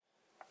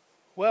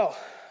Well,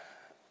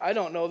 I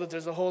don't know that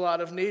there's a whole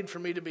lot of need for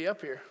me to be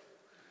up here.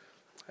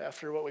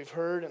 After what we've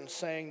heard and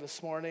sang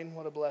this morning,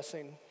 what a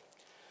blessing.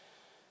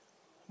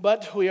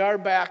 But we are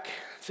back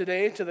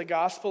today to the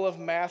Gospel of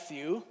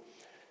Matthew.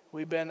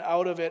 We've been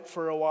out of it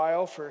for a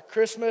while for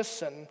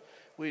Christmas, and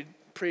we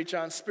preach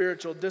on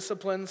spiritual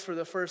disciplines for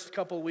the first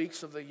couple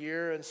weeks of the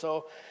year. And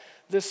so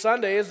this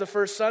Sunday is the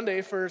first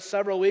Sunday for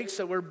several weeks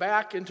that we're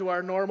back into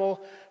our normal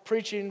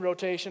preaching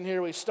rotation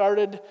here. We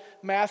started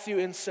Matthew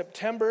in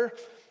September,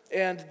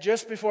 and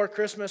just before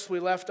Christmas we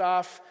left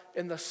off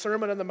in the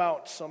Sermon on the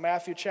Mount. So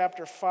Matthew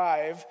chapter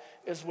 5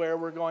 is where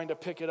we're going to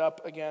pick it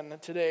up again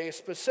today,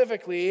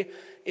 specifically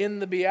in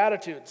the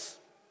Beatitudes.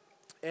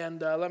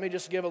 And let me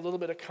just give a little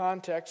bit of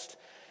context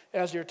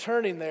as you're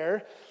turning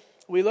there.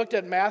 We looked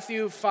at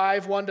Matthew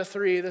 5,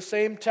 1-3, the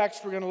same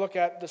text we're going to look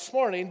at this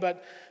morning,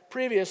 but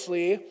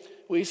previously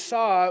we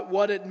saw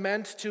what it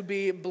meant to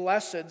be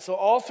blessed. So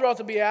all throughout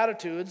the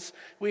Beatitudes,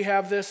 we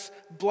have this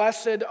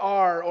blessed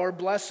are or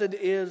blessed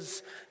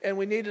is, and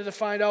we needed to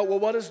find out, well,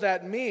 what does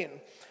that mean?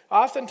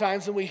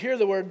 Oftentimes when we hear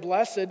the word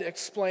blessed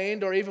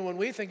explained, or even when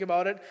we think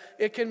about it,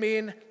 it can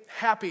mean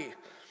happy.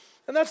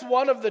 And that's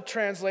one of the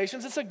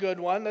translations. It's a good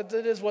one. That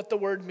is what the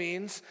word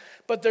means.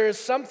 But there is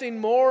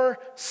something more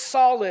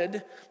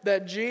solid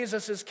that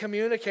Jesus is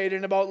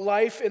communicating about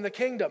life in the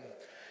kingdom.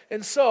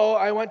 And so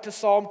I went to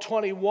Psalm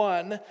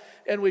 21,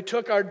 and we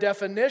took our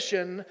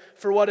definition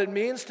for what it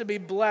means to be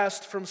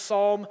blessed from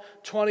Psalm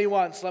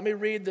 21. So let me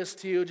read this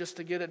to you just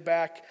to get it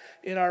back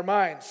in our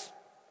minds.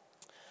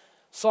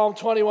 Psalm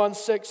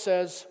 21:6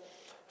 says,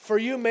 "For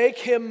you make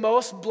him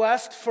most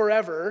blessed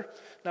forever."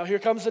 Now here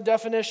comes the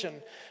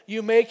definition.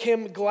 "You make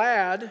him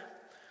glad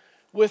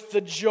with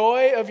the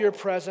joy of your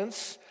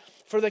presence.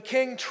 For the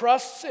king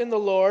trusts in the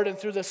Lord, and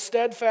through the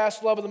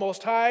steadfast love of the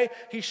Most High,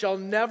 he shall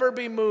never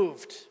be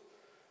moved."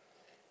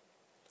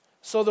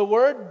 So the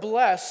word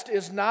blessed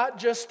is not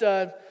just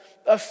a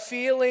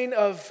feeling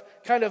of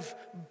kind of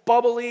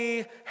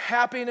bubbly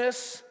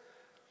happiness,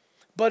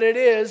 but it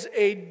is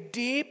a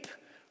deep,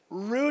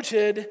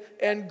 rooted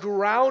and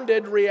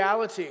grounded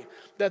reality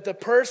that the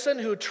person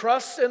who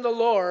trusts in the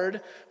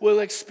Lord will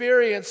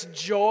experience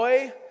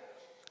joy,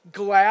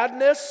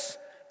 gladness,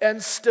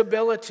 and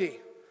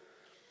stability.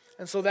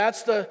 And so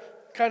that's the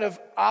kind of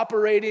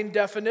operating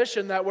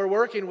definition that we're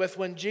working with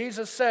when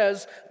Jesus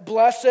says,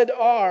 "Blessed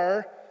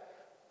are,"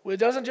 it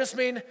doesn't just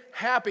mean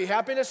happy.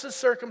 Happiness is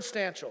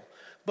circumstantial.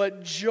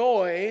 But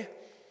joy,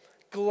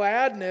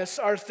 gladness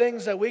are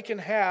things that we can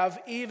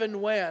have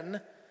even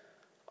when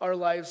our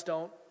lives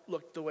don't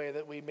look the way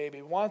that we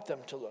maybe want them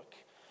to look.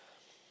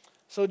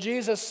 So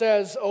Jesus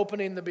says,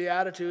 opening the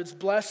Beatitudes,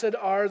 "Blessed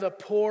are the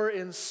poor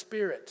in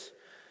spirit."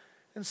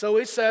 And so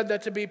we said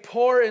that to be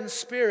poor in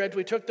spirit,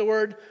 we took the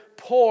word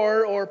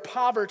poor or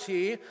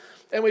poverty,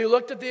 and we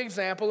looked at the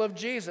example of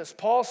Jesus.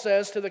 Paul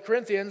says to the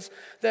Corinthians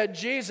that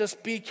Jesus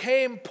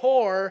became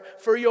poor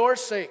for your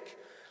sake.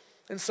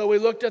 And so we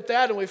looked at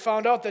that and we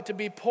found out that to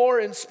be poor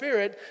in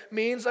spirit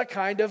means a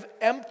kind of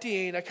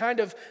emptying, a kind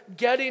of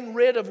getting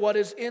rid of what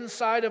is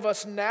inside of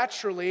us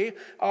naturally,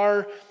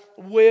 our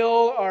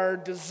will, our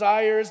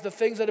desires, the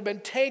things that have been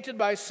tainted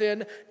by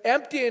sin,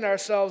 emptying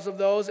ourselves of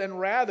those and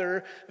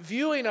rather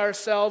viewing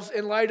ourselves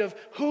in light of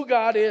who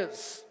God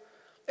is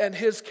and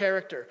his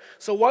character.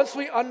 So once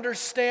we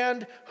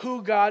understand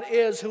who God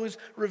is, who he's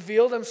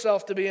revealed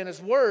himself to be in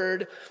his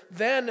word,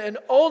 then and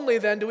only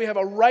then do we have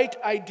a right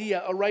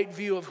idea, a right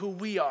view of who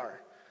we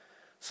are.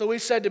 So we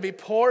said to be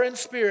poor in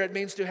spirit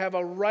means to have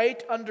a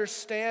right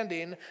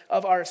understanding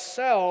of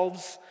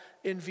ourselves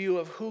in view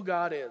of who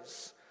God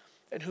is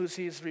and who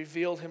he's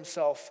revealed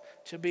himself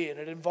to be. And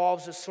it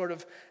involves this sort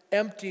of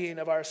emptying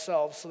of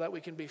ourselves so that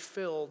we can be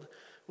filled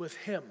with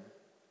him.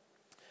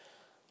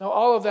 Now,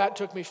 all of that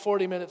took me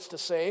 40 minutes to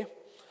say,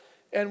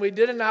 and we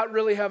did not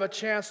really have a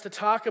chance to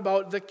talk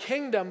about the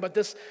kingdom, but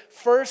this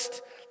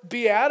first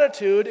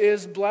beatitude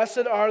is,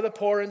 "Blessed are the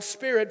poor in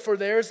spirit, for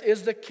theirs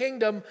is the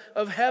kingdom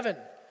of heaven."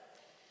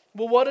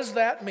 Well, what does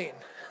that mean?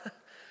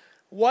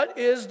 What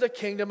is the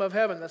kingdom of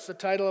heaven? That's the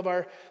title of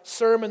our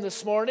sermon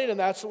this morning, and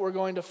that's what we're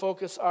going to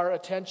focus our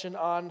attention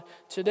on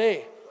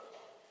today.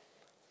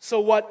 So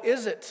what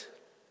is it?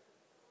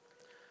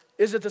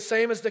 Is it the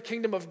same as the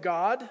kingdom of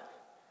God?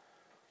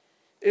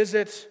 Is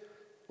it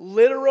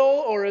literal,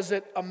 or is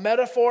it a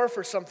metaphor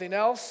for something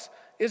else?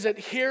 Is it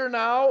here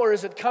now, or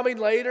is it coming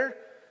later?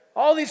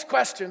 All these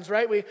questions,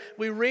 right?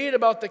 We read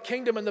about the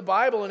kingdom in the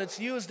Bible, and it's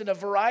used in a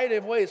variety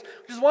of ways,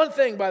 which is one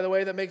thing, by the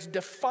way, that makes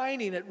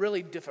defining it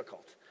really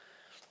difficult,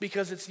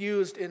 because it's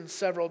used in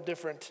several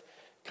different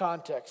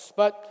contexts.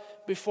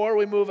 But before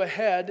we move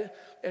ahead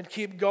and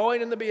keep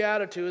going in the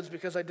Beatitudes,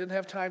 because I didn't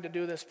have time to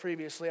do this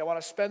previously, I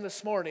want to spend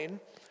this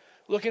morning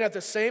looking at the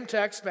same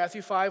text,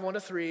 Matthew 5,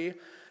 1-3,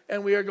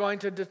 and we are going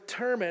to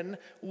determine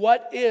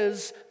what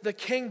is the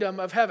kingdom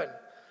of heaven.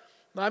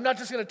 Now, I'm not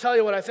just going to tell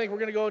you what I think. We're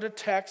going to go to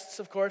texts,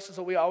 of course, that's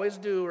what we always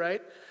do,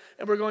 right?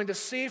 And we're going to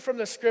see from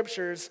the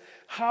scriptures,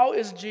 how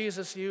is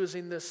Jesus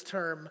using this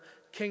term,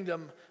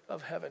 kingdom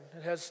of heaven?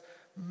 It has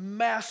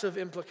massive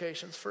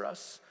implications for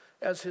us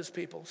as his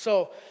people.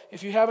 So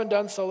if you haven't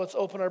done so, let's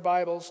open our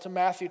Bibles to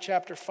Matthew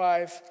chapter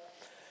 5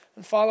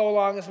 and follow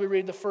along as we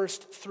read the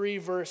first 3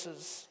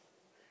 verses.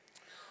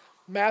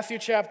 Matthew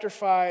chapter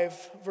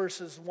 5,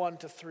 verses 1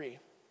 to 3.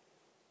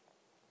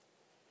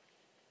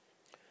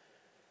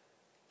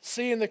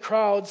 Seeing the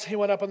crowds, he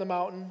went up on the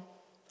mountain,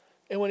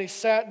 and when he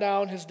sat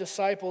down, his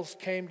disciples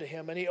came to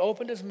him, and he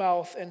opened his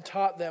mouth and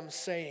taught them,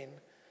 saying,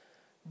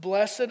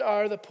 Blessed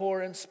are the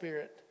poor in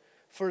spirit,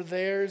 for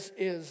theirs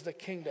is the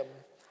kingdom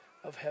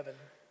of heaven.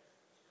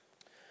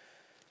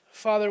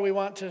 Father, we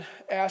want to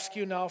ask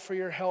you now for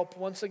your help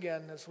once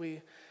again as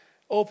we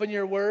open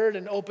your word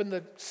and open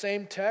the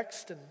same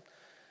text. And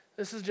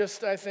this is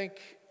just, I think,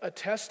 a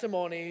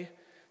testimony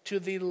to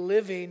the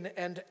living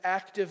and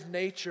active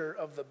nature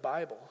of the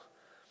Bible.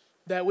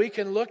 That we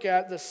can look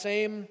at the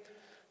same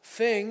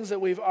things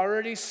that we've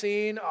already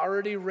seen,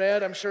 already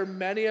read. I'm sure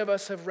many of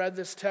us have read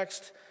this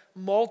text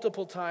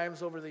multiple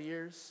times over the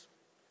years.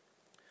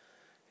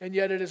 And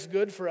yet it is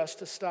good for us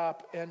to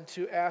stop and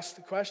to ask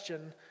the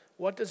question,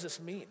 what does this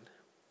mean?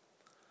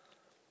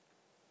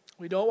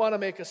 We don't want to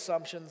make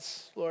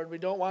assumptions, Lord. We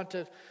don't want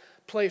to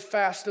play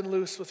fast and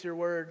loose with your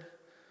word.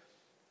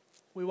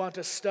 We want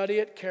to study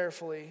it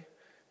carefully.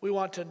 We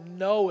want to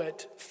know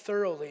it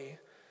thoroughly.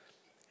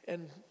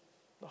 And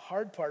the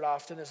hard part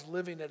often is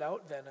living it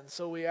out then. And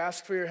so we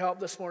ask for your help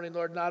this morning,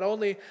 Lord, not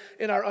only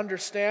in our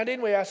understanding,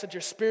 we ask that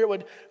your Spirit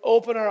would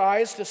open our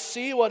eyes to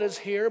see what is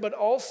here, but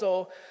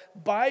also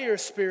by your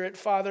Spirit,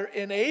 Father,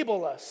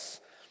 enable us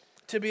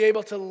to be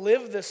able to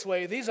live this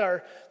way. These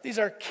are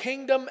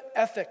kingdom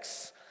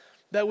ethics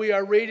that we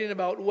are reading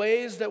about,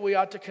 ways that we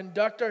ought to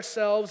conduct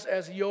ourselves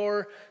as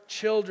your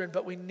children,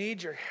 but we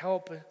need your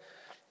help.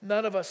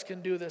 None of us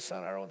can do this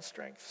on our own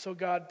strength. So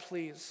God,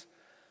 please,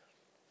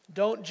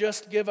 don't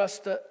just give us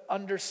the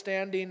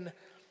understanding,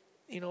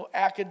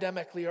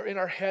 academically or in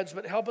our heads,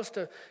 but help us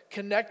to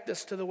connect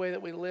this to the way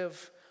that we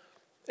live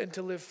and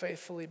to live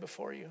faithfully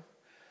before you.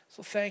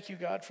 So thank you,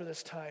 God, for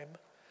this time.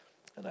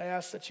 And I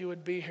ask that you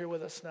would be here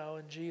with us now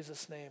in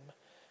Jesus' name.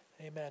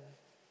 Amen.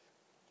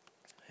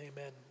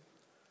 Amen.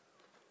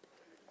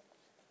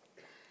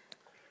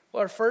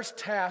 Well, our first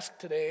task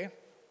today,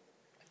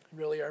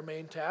 really our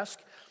main task,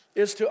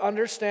 is to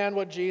understand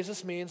what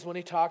Jesus means when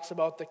he talks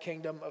about the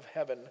kingdom of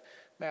heaven.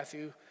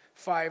 Matthew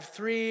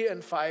 5:3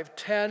 and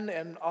 5:10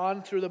 and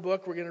on through the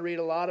book, we're going to read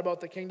a lot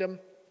about the kingdom.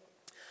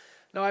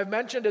 Now, I've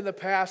mentioned in the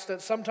past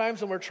that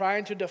sometimes when we're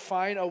trying to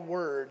define a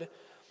word,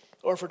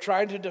 or if we're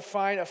trying to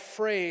define a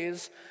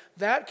phrase,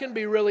 that can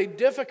be really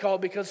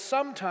difficult because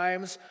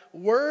sometimes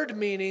word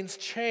meanings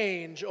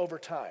change over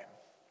time.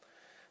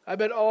 I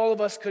bet all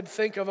of us could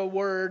think of a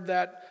word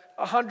that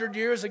 100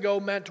 years ago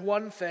meant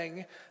one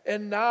thing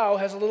and now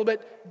has a little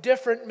bit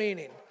different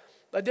meaning,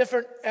 a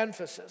different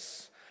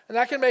emphasis. And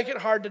that can make it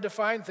hard to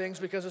define things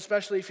because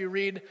especially if you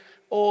read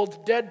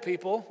old dead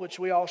people, which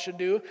we all should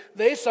do,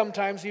 they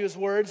sometimes use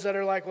words that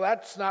are like, well,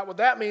 that's not what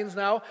that means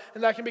now.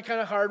 And that can be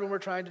kind of hard when we're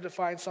trying to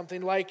define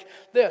something like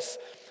this.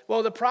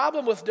 Well, the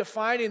problem with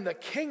defining the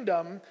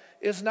kingdom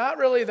is not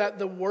really that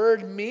the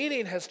word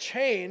meaning has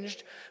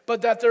changed,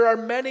 but that there are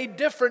many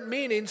different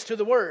meanings to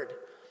the word.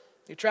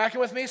 You tracking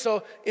with me?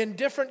 So in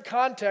different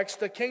contexts,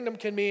 the kingdom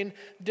can mean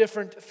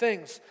different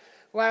things.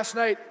 Last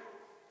night,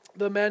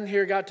 the men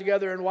here got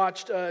together and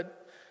watched a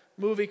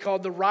movie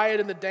called The Riot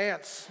and the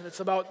Dance. And it's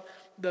about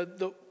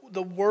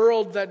the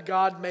world that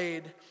God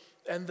made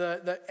and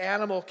the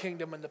animal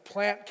kingdom and the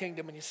plant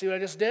kingdom. And you see what I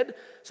just did?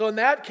 So in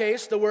that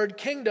case, the word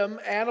kingdom,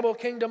 animal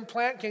kingdom,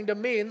 plant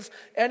kingdom means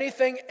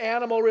anything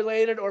animal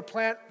related or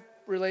plant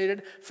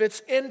related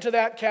fits into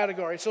that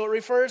category. So it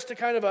refers to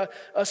kind of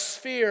a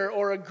sphere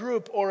or a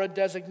group or a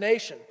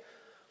designation.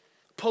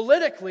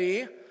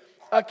 Politically,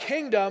 a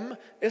kingdom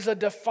is a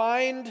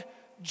defined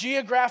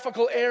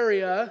geographical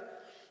area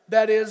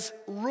that is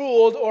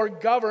ruled or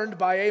governed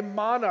by a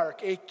monarch,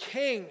 a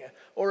king,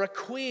 or a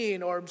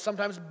queen, or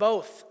sometimes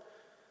both.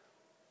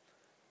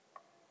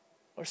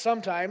 Or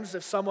sometimes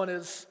if someone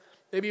is,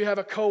 maybe you have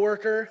a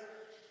coworker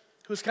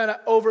who's kind of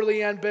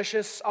overly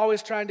ambitious,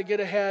 always trying to get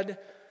ahead,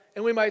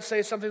 and we might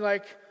say something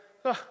like,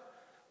 oh,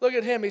 look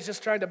at him, he's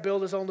just trying to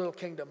build his own little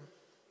kingdom.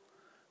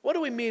 What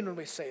do we mean when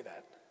we say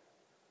that?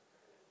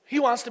 He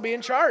wants to be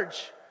in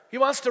charge. He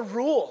wants to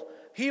rule.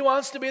 He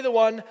wants to be the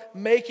one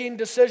making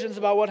decisions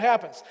about what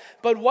happens.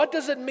 But what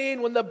does it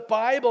mean when the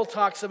Bible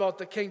talks about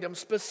the kingdom,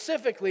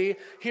 specifically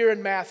here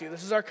in Matthew?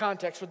 This is our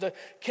context with the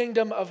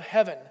kingdom of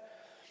heaven.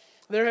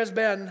 There has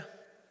been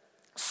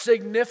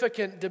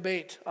significant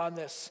debate on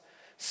this,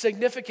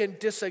 significant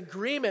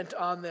disagreement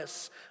on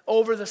this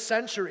over the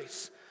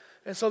centuries.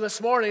 And so this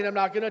morning, I'm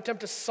not going to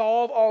attempt to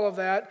solve all of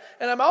that.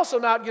 And I'm also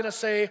not going to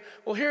say,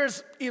 well,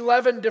 here's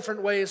 11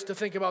 different ways to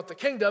think about the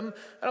kingdom.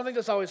 I don't think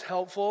that's always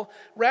helpful.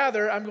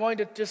 Rather, I'm going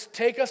to just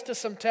take us to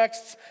some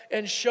texts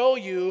and show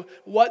you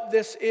what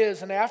this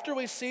is. And after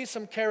we see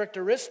some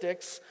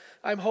characteristics,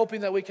 I'm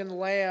hoping that we can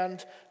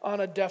land on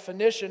a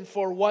definition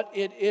for what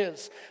it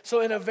is.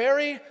 So in a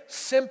very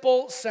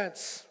simple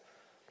sense,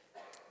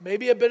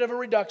 maybe a bit of a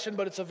reduction,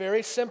 but it's a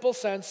very simple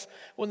sense.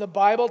 When the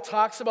Bible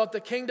talks about the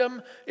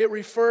kingdom, it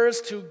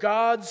refers to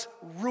God's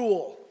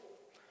rule.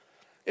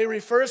 It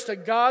refers to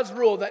God's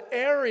rule, the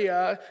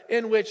area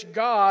in which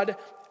God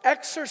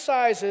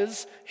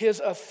exercises his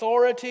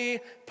authority,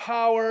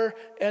 power,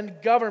 and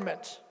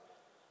government.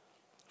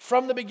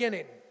 From the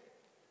beginning,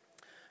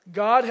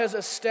 God has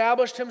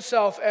established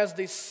himself as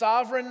the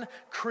sovereign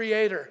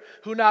creator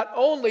who not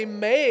only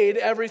made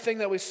everything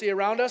that we see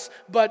around us,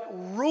 but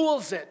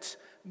rules it,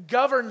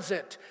 governs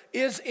it,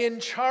 is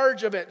in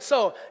charge of it.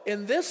 So,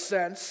 in this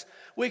sense,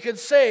 we could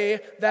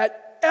say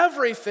that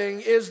everything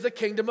is the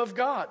kingdom of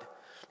God,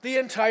 the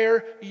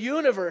entire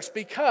universe,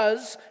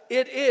 because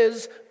it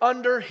is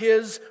under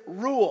his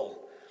rule.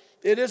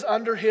 It is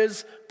under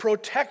his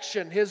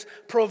protection, his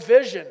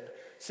provision.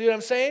 See what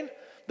I'm saying?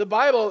 The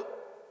Bible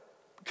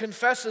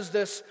confesses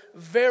this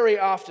very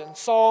often.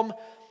 Psalm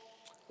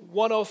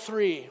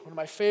 103, one of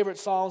my favorite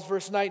Psalms,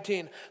 verse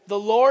 19. The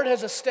Lord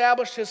has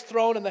established his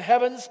throne in the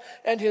heavens,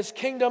 and his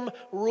kingdom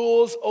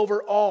rules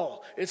over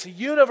all. It's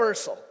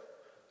universal.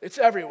 It's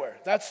everywhere.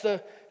 That's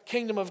the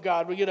kingdom of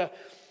God. We get a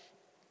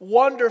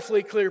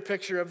wonderfully clear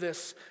picture of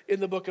this in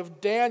the book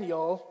of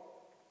Daniel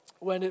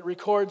when it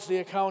records the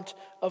account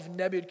of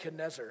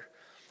Nebuchadnezzar.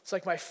 It's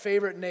like my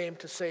favorite name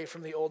to say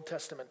from the Old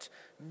Testament,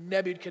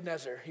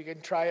 Nebuchadnezzar. You can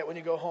try it when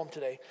you go home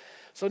today.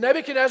 So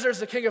Nebuchadnezzar is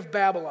the king of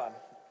Babylon.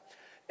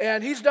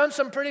 And he's done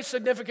some pretty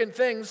significant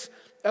things,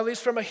 at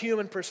least from a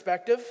human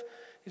perspective.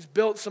 He's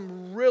built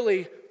some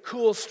really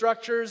cool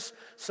structures,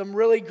 some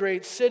really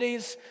great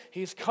cities.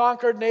 He's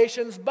conquered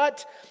nations,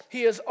 but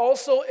he has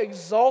also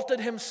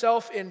exalted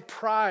himself in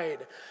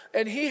pride.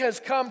 And he has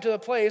come to the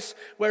place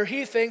where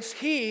he thinks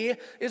he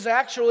is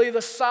actually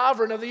the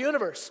sovereign of the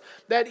universe,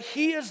 that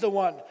he is the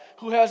one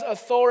who has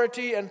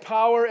authority and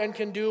power and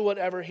can do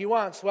whatever he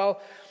wants.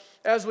 Well,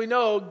 as we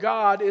know,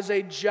 God is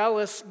a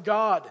jealous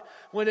God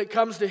when it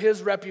comes to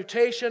his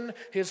reputation,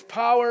 his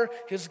power,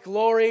 his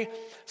glory.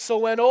 So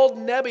when old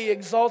Nebi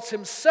exalts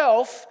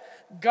himself,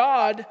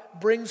 God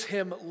brings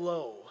him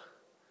low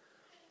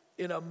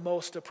in a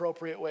most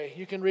appropriate way.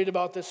 You can read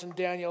about this in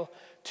Daniel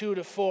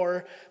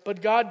 2-4.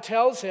 But God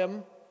tells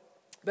him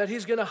that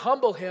he's going to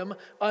humble him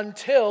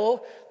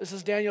until, this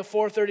is Daniel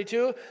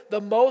 4:32,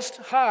 the Most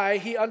High,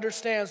 he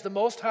understands, the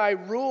Most High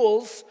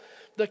rules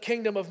the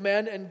kingdom of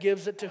men and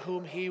gives it to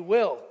whom he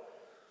will.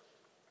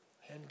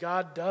 And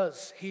God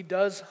does. He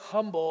does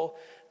humble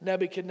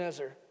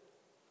Nebuchadnezzar.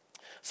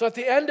 So at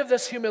the end of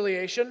this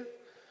humiliation,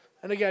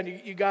 and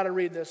again, you got to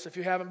read this if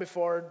you haven't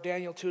before,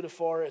 Daniel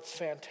 2-4, it's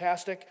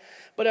fantastic.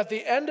 But at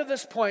the end of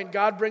this point,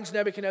 God brings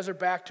Nebuchadnezzar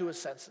back to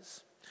his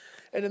senses.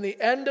 And in the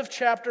end of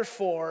chapter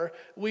 4,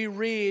 we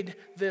read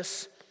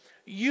this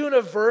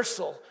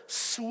universal,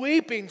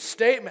 sweeping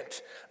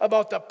statement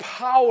about the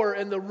power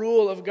and the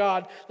rule of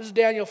God. This is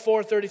Daniel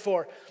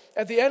 4:34.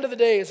 At the end of the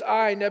days,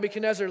 I,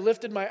 Nebuchadnezzar,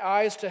 lifted my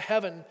eyes to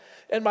heaven,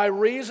 and my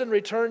reason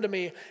returned to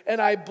me,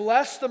 and I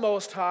blessed the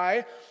Most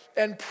High,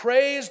 and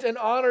praised and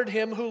honored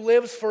him who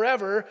lives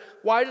forever.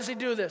 Why does he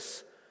do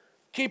this?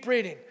 Keep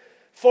reading.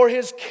 For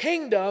his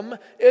kingdom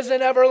is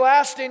an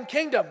everlasting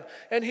kingdom,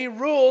 and he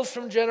rules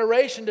from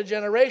generation to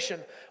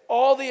generation.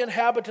 All the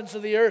inhabitants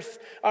of the earth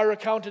are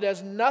accounted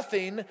as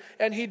nothing,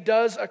 and he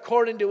does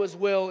according to his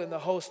will in the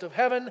host of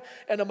heaven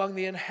and among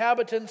the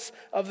inhabitants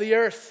of the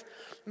earth.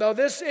 Now,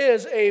 this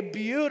is a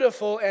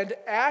beautiful and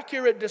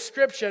accurate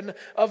description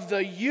of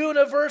the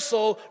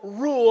universal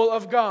rule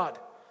of God.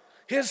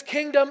 His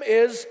kingdom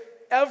is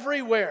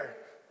everywhere.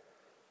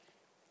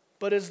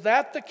 But is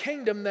that the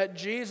kingdom that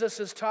Jesus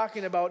is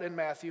talking about in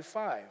Matthew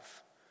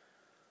 5?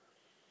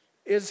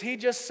 Is he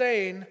just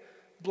saying,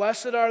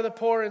 blessed are the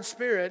poor in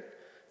spirit,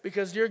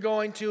 because you're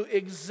going to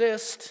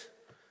exist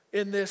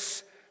in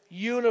this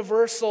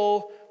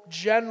universal,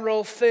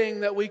 general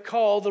thing that we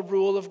call the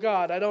rule of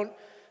God? I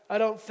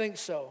don't think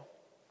so.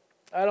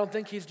 I don't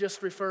think he's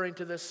just referring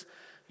to this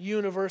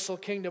universal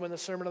kingdom in the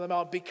Sermon on the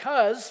Mount,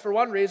 because, for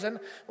one reason,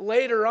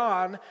 later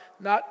on,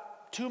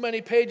 not too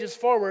many pages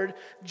forward,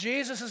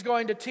 Jesus is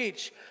going to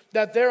teach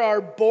that there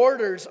are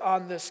borders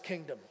on this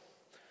kingdom.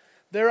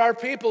 There are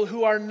people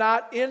who are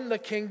not in the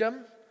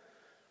kingdom.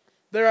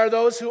 There are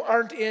those who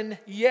aren't in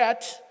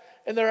yet,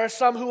 and there are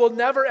some who will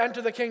never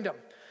enter the kingdom.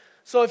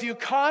 So if you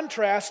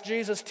contrast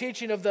Jesus'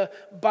 teaching of the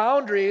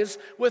boundaries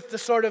with the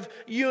sort of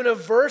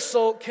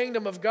universal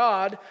kingdom of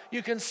God,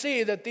 you can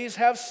see that these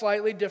have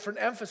slightly different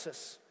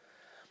emphasis.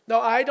 Now,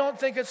 I don't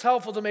think it's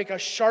helpful to make a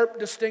sharp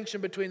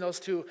distinction between those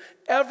two.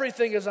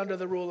 Everything is under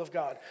the rule of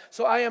God.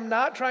 So I am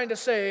not trying to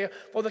say,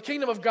 well, the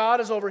kingdom of God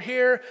is over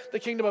here, the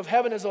kingdom of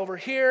heaven is over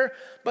here,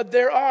 but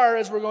there are,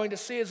 as we're going to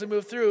see as we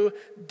move through,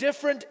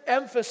 different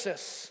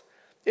emphasis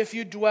if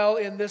you dwell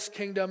in this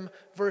kingdom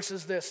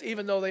versus this,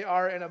 even though they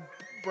are in a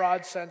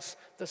broad sense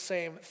the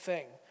same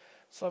thing.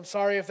 So I'm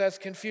sorry if that's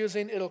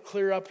confusing. It'll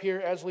clear up here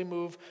as we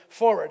move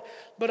forward.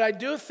 But I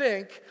do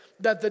think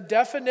that the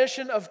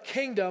definition of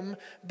kingdom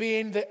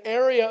being the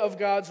area of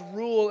God's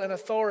rule and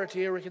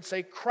authority, or we could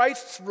say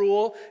Christ's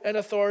rule and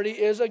authority,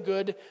 is a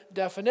good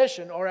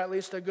definition, or at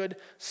least a good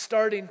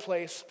starting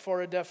place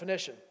for a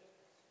definition.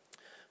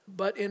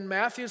 But in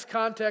Matthew's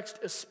context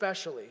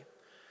especially,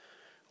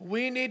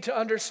 we need to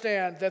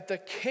understand that the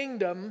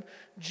kingdom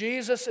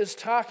Jesus is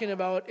talking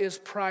about is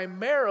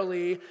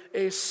primarily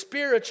a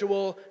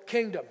spiritual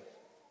kingdom.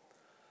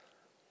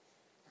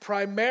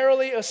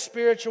 Primarily a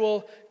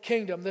spiritual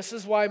kingdom. This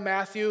is why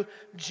Matthew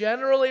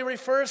generally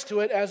refers to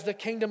it as the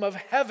kingdom of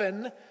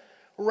heaven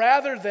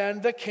rather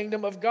than the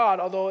kingdom of God.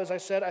 Although, as I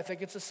said, I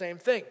think it's the same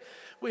thing.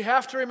 We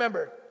have to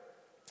remember,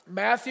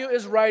 Matthew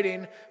is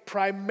writing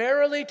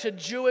primarily to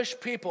Jewish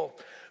people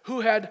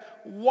who had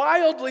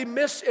wildly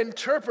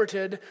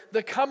misinterpreted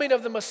the coming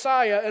of the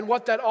Messiah and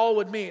what that all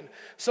would mean.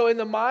 So in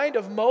the mind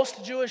of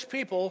most Jewish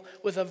people,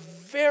 with a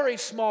very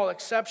small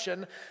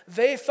exception,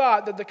 they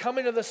thought that the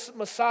coming of the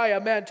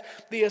Messiah meant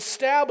the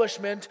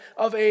establishment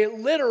of a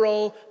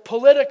literal,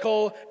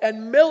 political,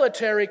 and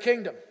military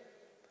kingdom.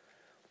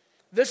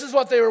 This is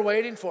what they were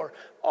waiting for.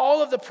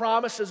 All of the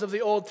promises of the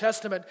Old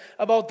Testament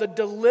about the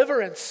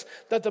deliverance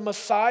that the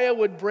Messiah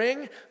would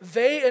bring,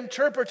 they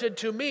interpreted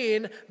to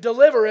mean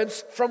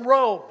deliverance from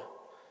Rome,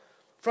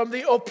 from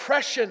the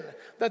oppression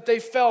that they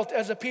felt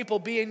as a people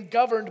being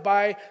governed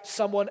by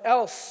someone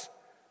else.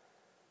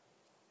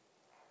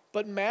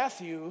 But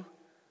Matthew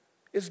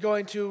is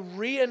going to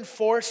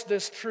reinforce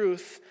this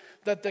truth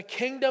that the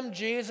kingdom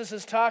Jesus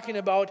is talking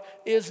about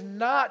is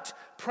not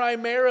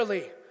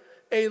primarily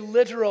a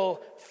literal,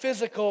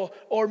 physical,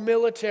 or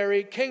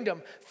military kingdom.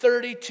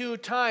 32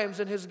 times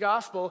in his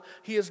gospel,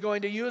 he is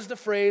going to use the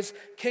phrase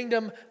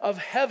kingdom of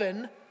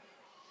heaven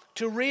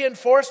to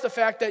reinforce the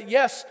fact that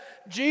yes,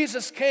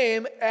 Jesus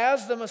came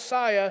as the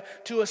Messiah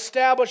to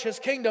establish his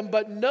kingdom,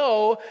 but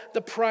no, the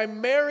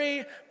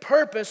primary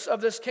purpose of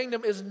this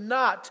kingdom is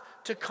not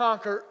to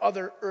conquer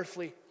other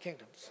earthly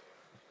kingdoms.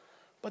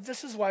 But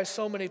this is why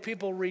so many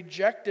people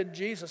rejected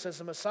Jesus as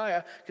the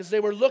Messiah, because they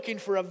were looking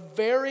for a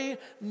very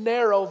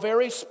narrow,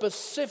 very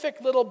specific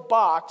little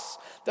box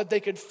that they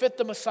could fit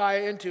the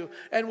Messiah into.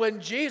 And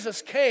when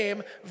Jesus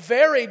came,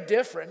 very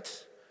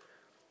different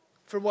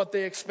from what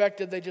they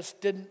expected. They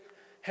just didn't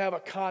have a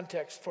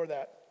context for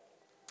that.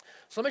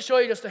 So let me show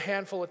you just a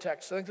handful of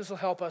texts. I think this will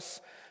help us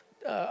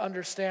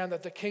understand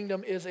that the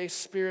kingdom is a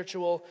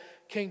spiritual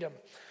kingdom.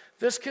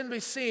 This can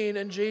be seen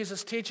in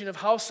Jesus' teaching of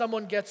how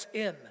someone gets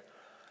in.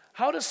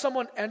 How does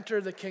someone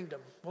enter the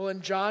kingdom? Well,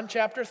 in John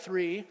chapter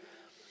 3,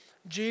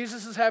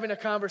 Jesus is having a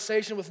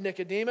conversation with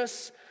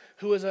Nicodemus,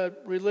 who was a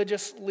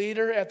religious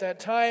leader at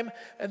that time,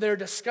 and they're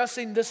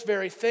discussing this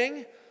very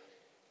thing,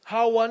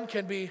 how one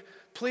can be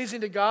pleasing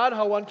to God,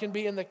 how one can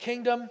be in the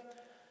kingdom.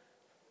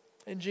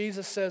 And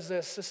Jesus says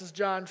this is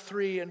John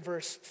 3 and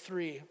verse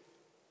 3.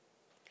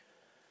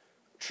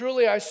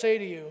 Truly I say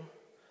to you,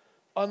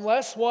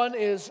 unless one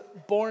is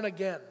born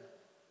again,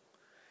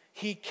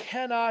 he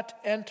cannot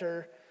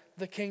enter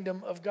the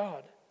kingdom of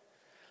God.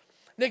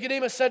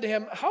 Nicodemus said to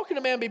him, how can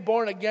a man be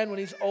born again when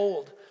he's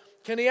old?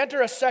 Can he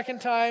enter a second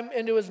time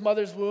into his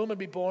mother's womb and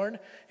be born?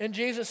 And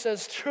Jesus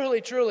says,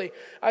 truly, truly,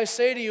 I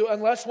say to you,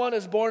 unless one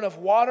is born of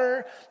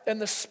water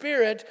and the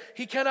Spirit,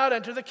 he cannot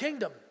enter the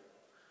kingdom.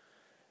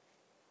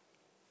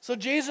 So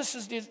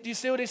Jesus, do you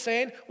see what he's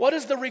saying? What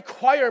is the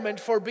requirement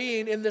for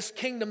being in this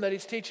kingdom that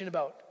he's teaching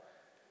about?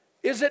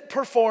 Is it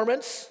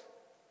performance?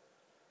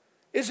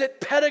 Is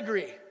it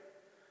pedigree?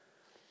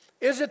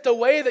 Is it the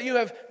way that you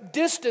have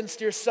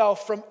distanced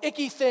yourself from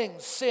icky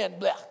things, sin,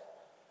 blah?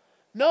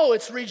 No,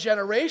 it's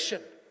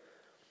regeneration.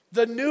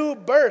 The new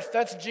birth,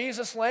 that's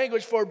Jesus'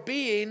 language for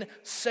being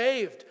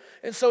saved.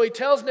 And so he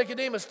tells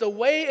Nicodemus, the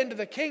way into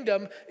the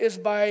kingdom is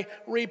by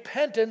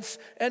repentance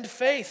and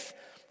faith.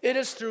 It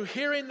is through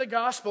hearing the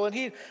gospel. And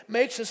he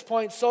makes his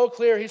point so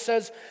clear. He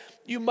says,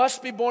 you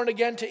must be born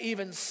again to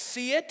even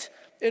see it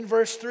in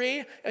verse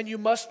 3, and you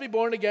must be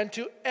born again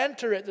to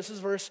enter it. This is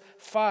verse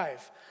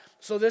 5.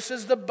 So this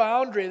is the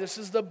boundary, this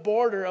is the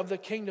border of the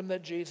kingdom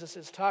that Jesus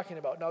is talking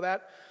about. Now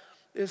that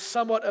is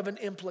somewhat of an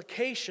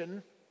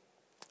implication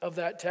of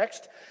that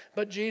text,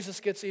 but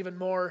Jesus gets even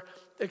more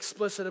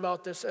explicit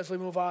about this as we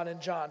move on in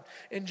John.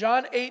 In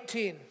John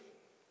 18,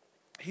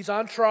 he's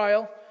on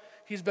trial,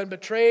 he's been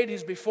betrayed,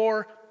 he's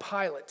before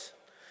Pilate.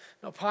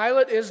 Now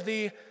Pilate is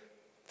the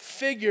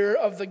figure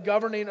of the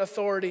governing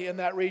authority in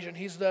that region.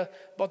 He's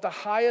about the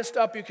highest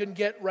up you can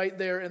get right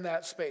there in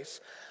that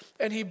space.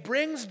 And he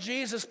brings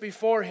Jesus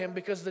before him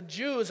because the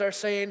Jews are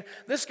saying,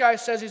 this guy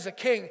says he's a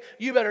king,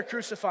 you better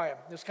crucify him.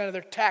 It's kind of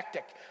their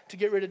tactic to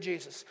get rid of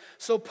Jesus.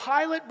 So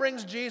Pilate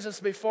brings Jesus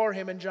before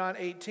him in John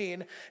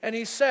 18, and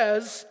he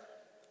says,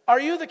 are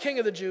you the king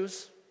of the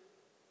Jews?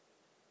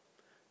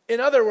 In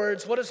other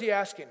words, what is he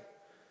asking?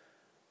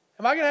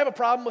 Am I going to have a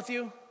problem with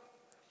you?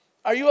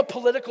 Are you a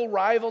political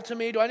rival to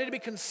me? Do I need to be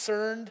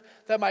concerned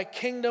that my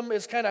kingdom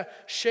is kind of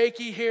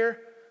shaky here?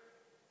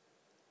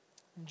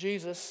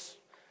 Jesus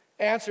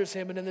answers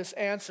him, and in this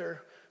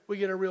answer, we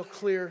get a real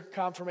clear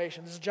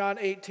confirmation. This is John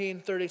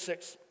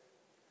 18:36.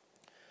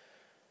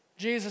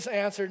 Jesus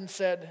answered and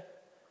said,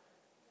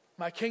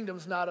 my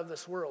kingdom's not of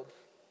this world.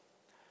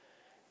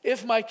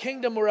 If my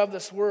kingdom were of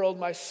this world,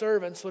 my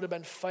servants would have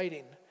been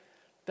fighting,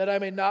 that I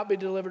may not be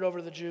delivered over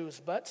to the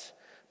Jews. But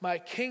my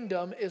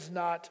kingdom is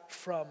not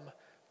from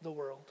the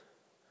world.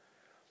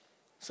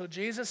 So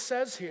Jesus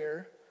says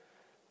here,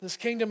 this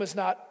kingdom is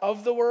not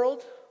of the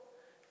world,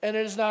 and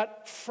it is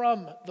not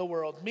from the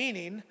world,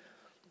 meaning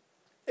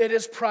it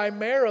is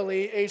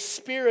primarily a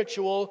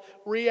spiritual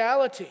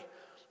reality,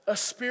 a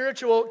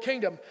spiritual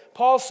kingdom.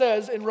 Paul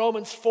says in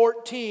Romans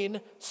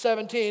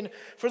 14:17,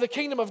 "For the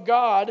kingdom of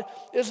God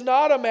is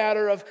not a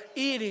matter of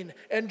eating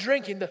and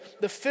drinking,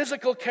 the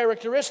physical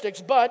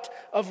characteristics, but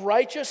of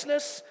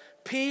righteousness,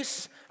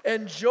 peace,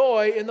 and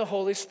joy in the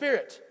Holy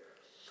Spirit."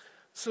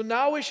 So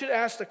now we should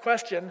ask the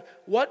question,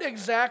 what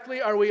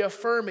exactly are we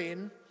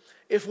affirming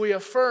if we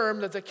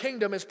affirm that the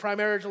kingdom is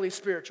primarily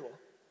spiritual?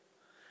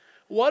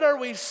 What are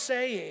we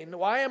saying?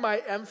 Why am I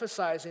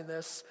emphasizing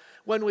this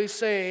when we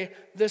say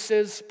this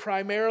is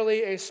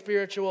primarily a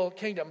spiritual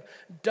kingdom?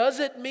 Does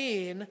it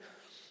mean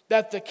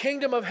that the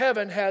kingdom of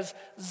heaven has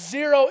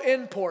zero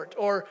import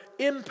or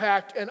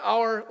impact in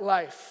our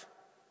life?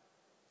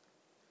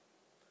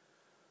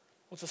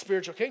 What's a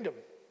spiritual kingdom?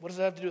 What does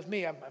that have to do with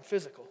me? I'm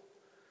physical.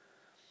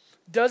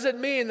 Does it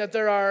mean that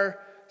there are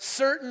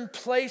certain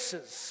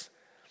places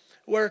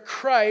where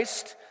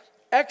Christ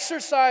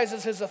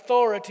exercises his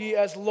authority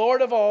as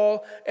Lord of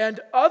all and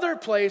other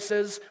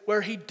places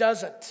where he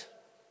doesn't?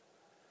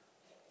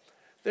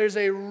 There's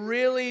a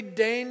really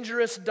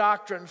dangerous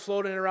doctrine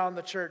floating around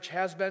the church,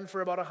 has been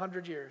for about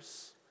 100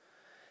 years,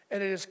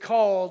 and it is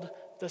called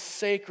the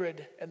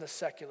sacred and the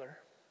secular.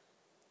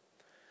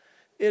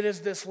 It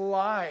is this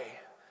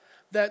lie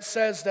that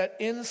says that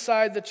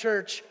inside the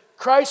church,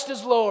 Christ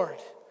is Lord,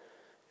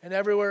 and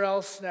everywhere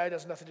else, it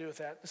has nothing to do with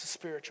that. This is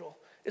spiritual.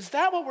 Is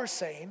that what we're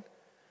saying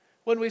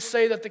when we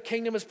say that the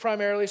kingdom is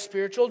primarily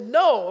spiritual?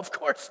 No, of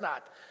course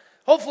not.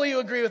 Hopefully you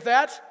agree with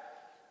that.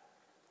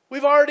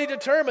 We've already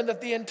determined that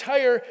the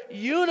entire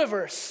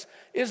universe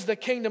is the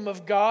kingdom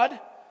of God.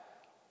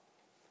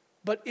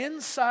 But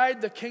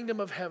inside the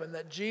kingdom of heaven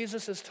that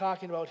Jesus is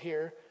talking about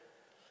here,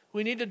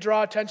 we need to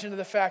draw attention to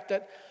the fact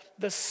that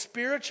the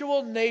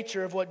spiritual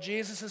nature of what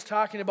Jesus is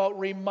talking about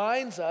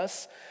reminds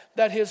us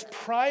that his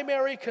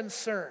primary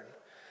concern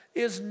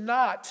is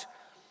not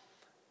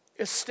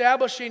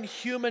establishing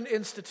human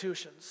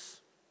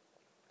institutions.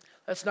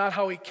 That's not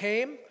how he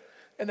came,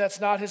 and that's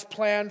not his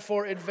plan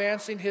for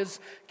advancing his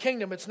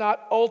kingdom. It's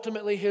not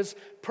ultimately his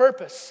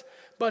purpose.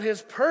 But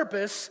his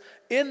purpose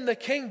in the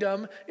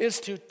kingdom is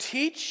to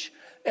teach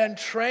and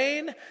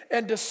train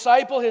and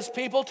disciple his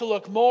people to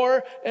look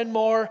more and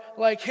more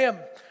like him.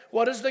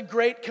 What does the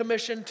Great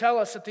Commission tell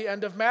us at the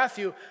end of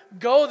Matthew?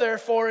 Go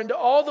therefore into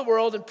all the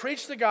world and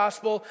preach the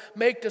gospel,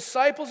 make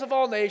disciples of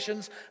all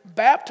nations,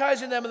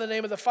 baptizing them in the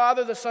name of the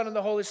Father, the Son, and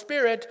the Holy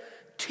Spirit,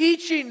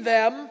 teaching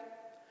them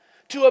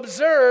to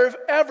observe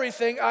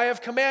everything I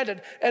have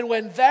commanded. And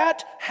when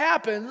that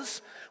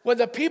happens, when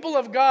the people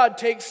of God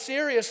take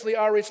seriously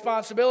our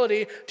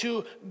responsibility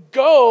to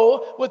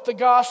go with the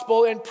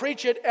gospel and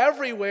preach it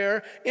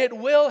everywhere, it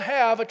will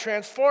have a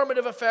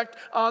transformative effect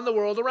on the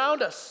world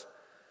around us.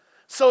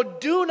 So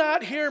do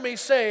not hear me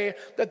say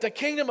that the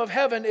kingdom of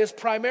heaven is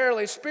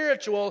primarily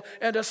spiritual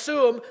and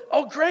assume,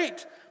 oh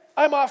great,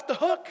 I'm off the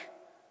hook.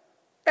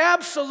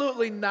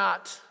 Absolutely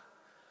not.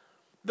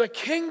 The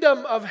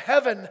kingdom of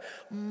heaven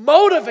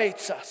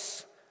motivates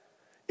us.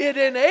 It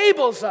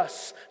enables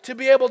us to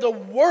be able to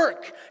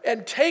work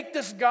and take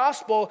this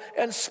gospel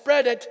and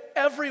spread it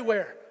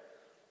everywhere.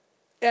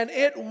 And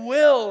it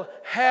will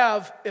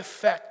have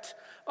effect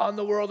on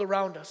the world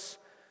around us.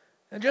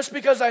 And just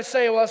because I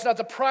say, well, it's not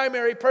the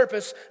primary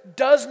purpose,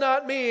 does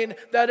not mean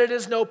that it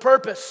is no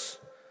purpose.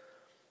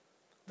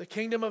 The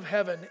kingdom of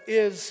heaven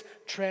is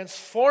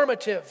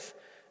transformative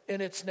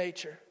in its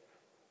nature.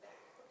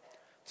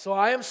 So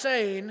I am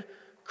saying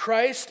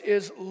Christ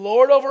is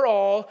Lord over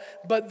all,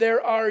 but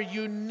there are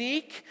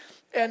unique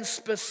and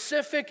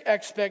specific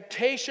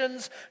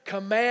expectations,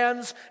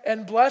 commands,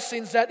 and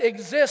blessings that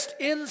exist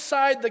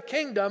inside the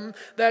kingdom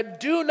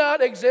that do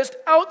not exist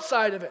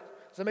outside of it.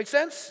 Does that make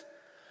sense?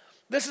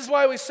 This is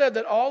why we said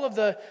that all of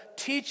the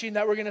teaching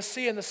that we're going to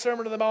see in the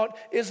Sermon on the Mount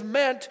is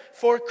meant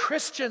for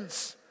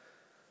Christians.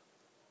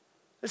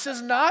 This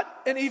is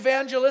not an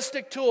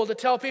evangelistic tool to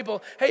tell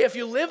people, hey, if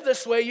you live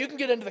this way, you can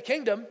get into the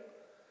kingdom.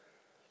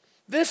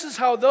 This is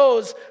how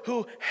those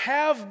who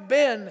have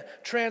been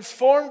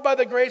transformed by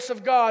the grace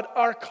of God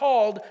are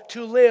called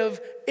to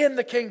live in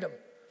the kingdom.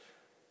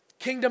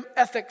 Kingdom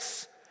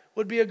ethics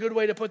would be a good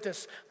way to put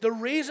this. The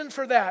reason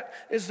for that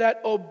is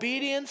that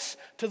obedience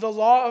to the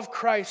law of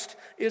Christ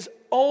is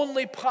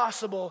only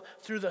possible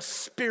through the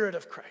Spirit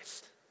of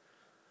Christ.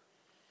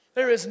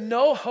 There is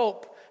no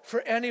hope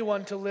for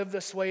anyone to live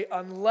this way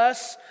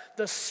unless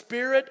the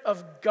Spirit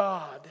of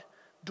God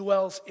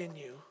dwells in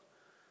you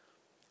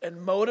and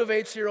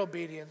motivates your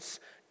obedience,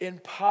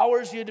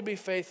 empowers you to be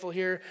faithful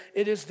here.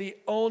 It is the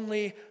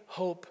only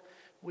hope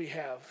we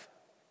have,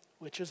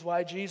 which is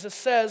why Jesus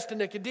says to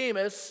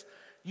Nicodemus,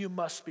 you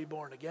must be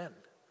born again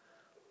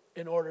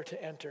in order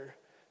to enter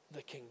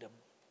the kingdom.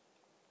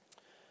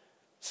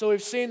 So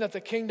we've seen that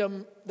the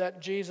kingdom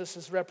that Jesus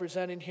is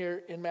representing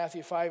here in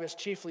Matthew 5 is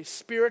chiefly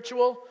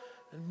spiritual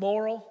and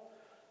moral.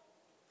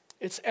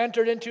 It's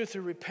entered into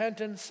through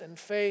repentance and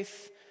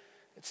faith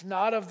It's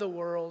not of the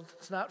world.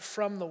 It's not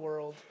from the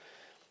world.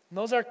 And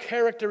those are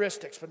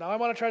characteristics. But now I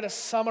want to try to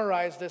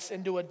summarize this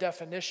into a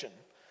definition.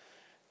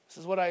 This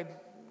is what I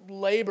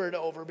labored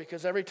over,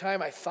 because every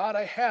time I thought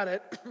I had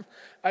it,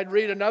 I'd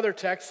read another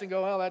text and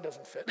go, well, that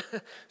doesn't fit.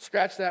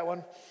 Scratch that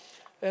one.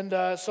 And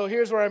so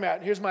here's where I'm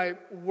at. Here's my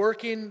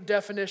working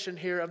definition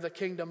here of the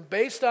kingdom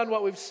based on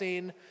what we've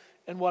seen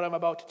and what I'm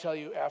about to tell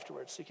you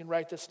afterwards. So you can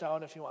write this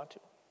down if you want to.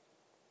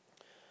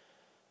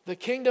 The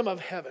kingdom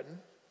of heaven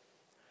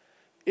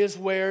is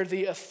where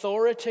the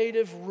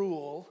authoritative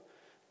rule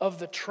of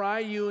the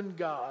triune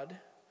God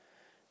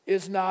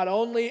is not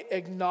only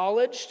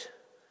acknowledged,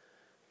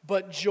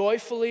 but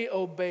joyfully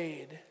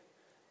obeyed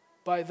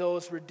by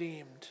those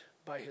redeemed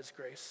by his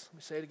grace. Let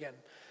me say it again.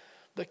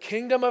 The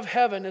kingdom of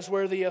heaven is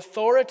where the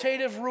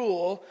authoritative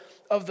rule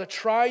of the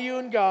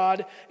triune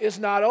God is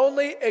not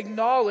only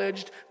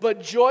acknowledged,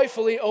 but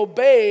joyfully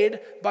obeyed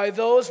by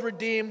those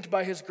redeemed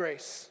by his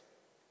grace.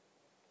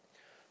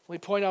 Let me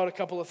point out a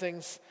couple of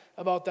things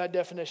about that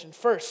definition.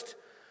 First,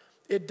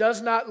 it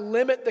does not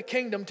limit the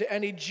kingdom to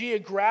any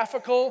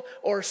geographical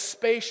or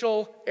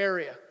spatial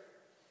area.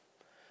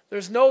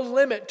 There's no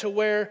limit to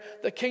where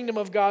the kingdom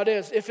of God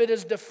is. If it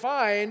is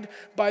defined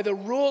by the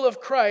rule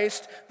of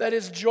Christ that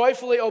is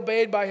joyfully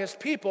obeyed by his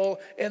people,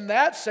 in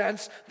that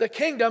sense, the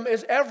kingdom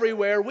is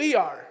everywhere we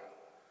are.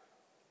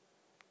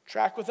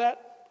 Track with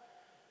that?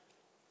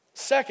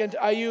 Second,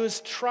 I use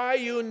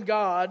triune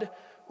God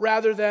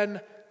rather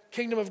than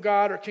kingdom of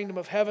God or kingdom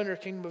of heaven or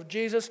kingdom of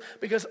Jesus,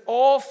 because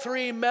all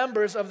three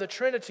members of the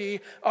Trinity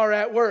are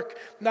at work,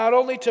 not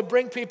only to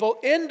bring people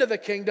into the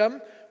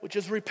kingdom, which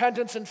is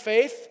repentance and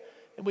faith,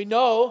 and we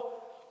know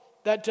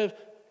that to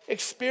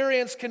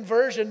experience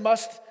conversion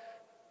must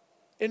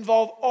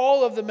involve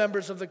all of the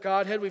members of the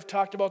Godhead. We've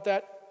talked about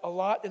that a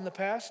lot in the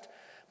past.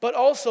 But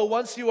also,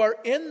 once you are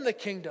in the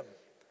kingdom,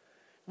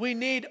 we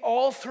need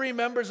all three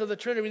members of the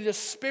Trinity. We need the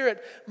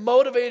Spirit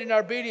motivating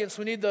our obedience.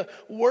 We need the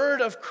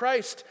Word of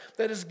Christ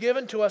that is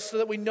given to us so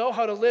that we know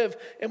how to live.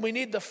 And we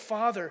need the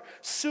Father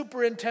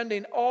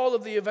superintending all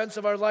of the events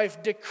of our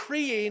life,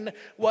 decreeing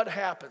what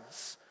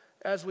happens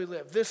as we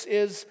live. This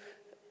is,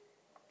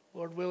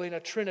 Lord willing, a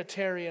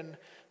Trinitarian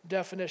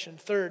definition.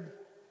 Third,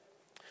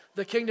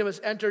 the kingdom is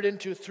entered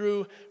into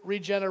through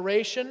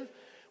regeneration,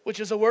 which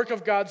is a work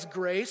of God's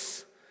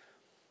grace,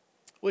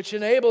 which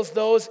enables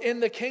those in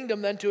the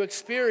kingdom then to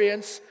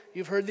experience,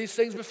 you've heard these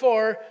things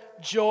before,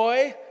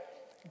 joy,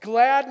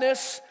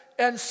 gladness,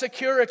 and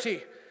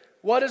security.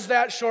 What is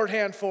that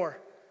shorthand for?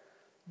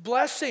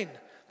 Blessing.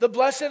 The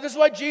blessed, this is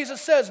what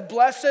Jesus says,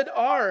 blessed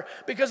are.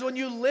 Because when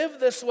you live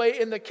this way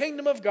in the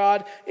kingdom of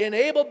God,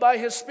 enabled by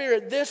his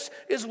Spirit, this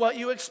is what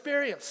you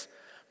experience.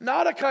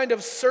 Not a kind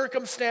of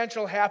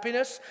circumstantial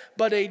happiness,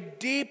 but a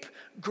deep,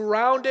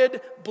 grounded,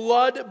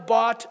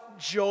 blood-bought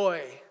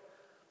joy,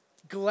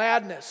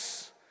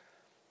 gladness,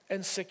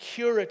 and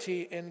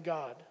security in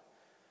God.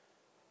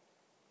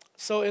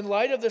 So in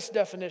light of this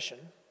definition,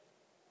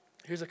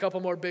 here's a couple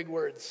more big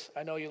words.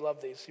 I know you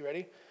love these. You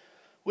ready?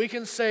 We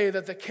can say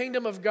that the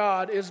kingdom of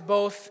God is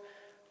both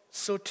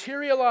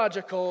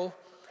soteriological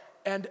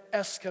and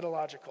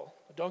eschatological.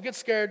 Don't get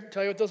scared. I'll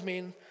tell you what those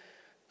mean.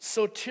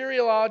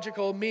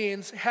 Soteriological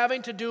means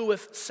having to do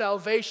with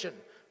salvation.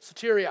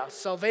 Soteria,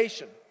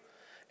 salvation.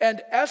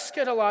 And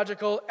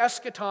eschatological,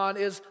 eschaton,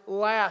 is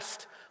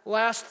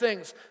last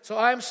things. So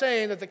I'm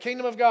saying that the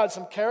kingdom of God,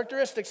 some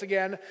characteristics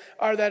again,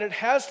 are that it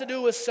has to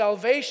do with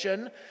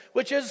salvation,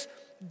 which is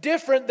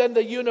different than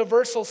the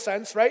universal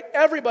sense, right?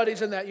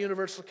 Everybody's in that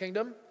universal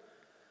kingdom.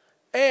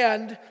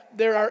 And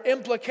there are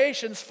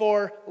implications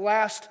for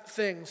last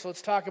things. So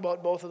let's talk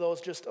about both of those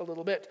just a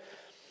little bit.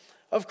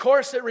 Of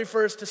course, it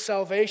refers to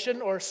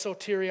salvation or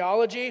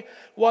soteriology.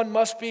 One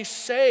must be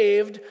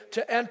saved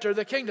to enter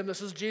the kingdom.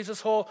 This is Jesus'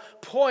 whole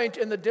point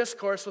in the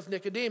discourse with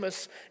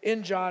Nicodemus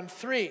in John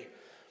 3.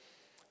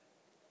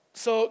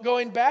 So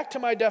going back to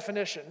my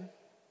definition,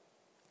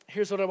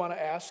 here's what I want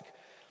to ask.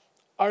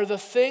 Are the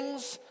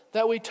things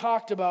that we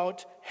talked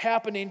about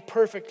happening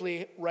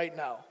perfectly right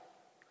now?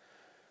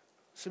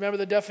 So remember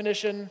the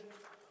definition,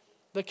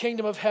 the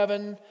kingdom of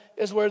heaven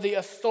is where the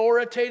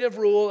authoritative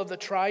rule of the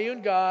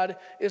triune God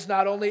is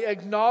not only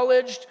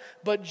acknowledged,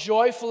 but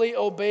joyfully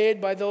obeyed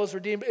by those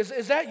redeemed.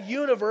 Is that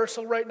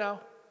universal right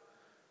now?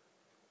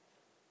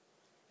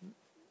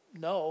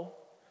 No.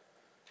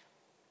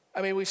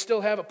 I mean, we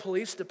still have a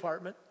police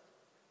department,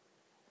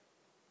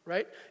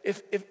 right?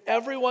 If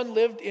everyone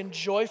lived in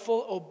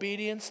joyful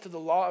obedience to the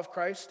law of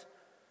Christ,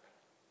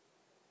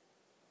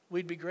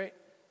 we'd be great.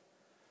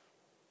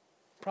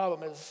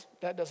 Problem is,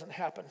 that doesn't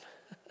happen.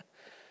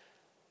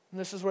 And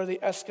this is where the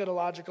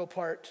eschatological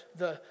part,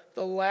 the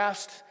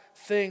last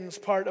things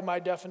part of my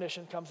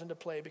definition comes into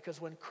play. Because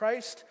when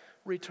Christ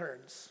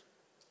returns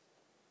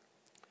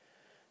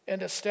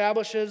and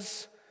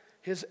establishes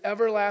his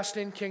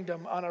everlasting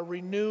kingdom on a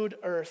renewed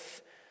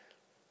earth,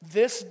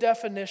 this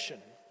definition,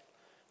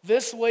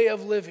 this way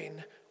of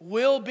living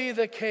will be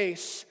the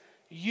case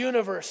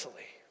universally.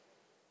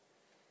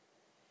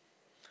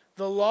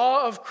 The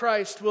law of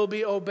Christ will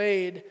be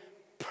obeyed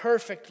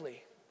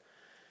perfectly.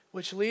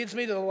 Which leads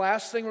me to the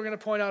last thing we're going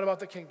to point out about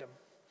the kingdom.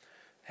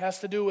 It has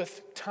to do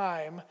with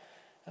time.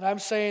 And I'm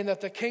saying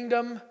that the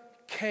kingdom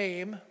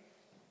came,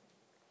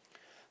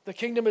 the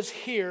kingdom is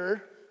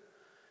here,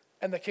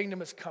 and the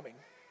kingdom is coming.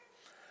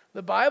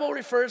 The Bible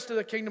refers to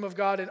the kingdom of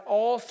God in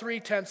all three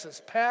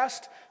tenses: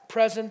 past,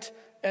 present,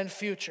 and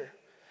future.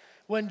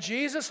 When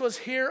Jesus was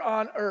here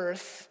on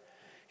earth,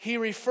 he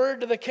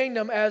referred to the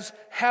kingdom as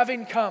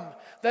having come,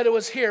 that it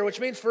was here, which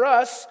means for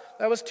us,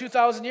 that was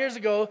 2,000 years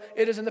ago,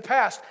 it is in the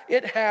past.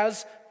 It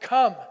has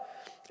come.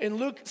 In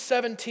Luke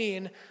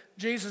 17,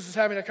 Jesus is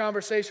having a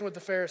conversation with the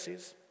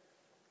Pharisees.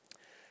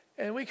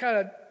 And we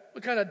kind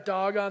of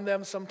dog on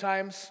them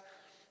sometimes.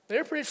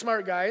 They're pretty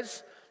smart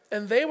guys.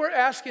 And they were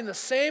asking the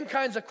same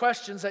kinds of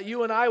questions that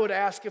you and I would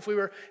ask if we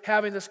were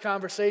having this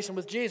conversation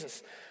with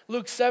Jesus.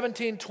 Luke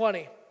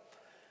 17:20.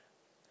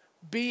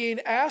 Being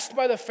asked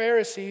by the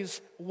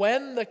Pharisees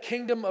when the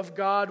kingdom of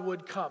God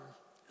would come.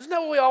 Isn't that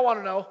what we all want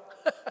to know?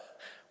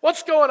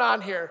 What's going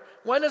on here?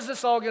 When is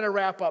this all going to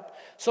wrap up?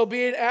 So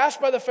being asked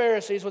by the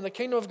Pharisees when the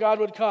kingdom of God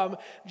would come,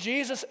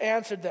 Jesus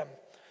answered them,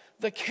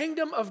 the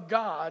kingdom of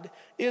God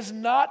is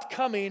not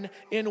coming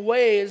in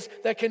ways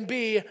that can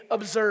be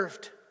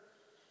observed.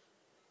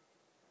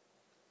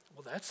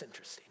 Well, that's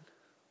interesting.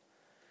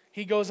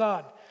 He goes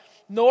on,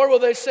 nor will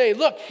they say,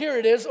 look, here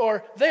it is,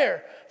 or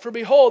there. For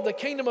behold, the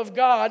kingdom of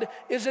God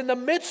is in the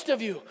midst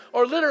of you.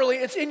 Or literally,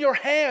 it's in your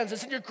hands,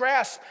 it's in your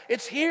grasp,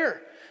 it's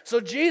here. So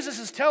Jesus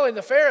is telling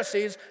the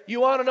Pharisees,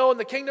 you want to know when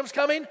the kingdom's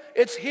coming?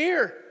 It's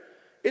here.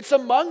 It's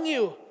among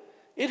you.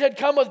 It had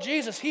come with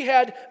Jesus. He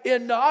had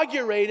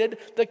inaugurated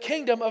the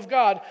kingdom of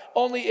God,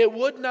 only it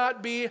would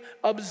not be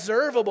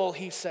observable,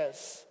 he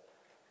says.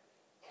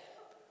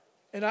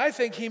 And I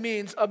think he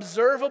means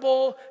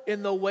observable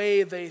in the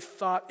way they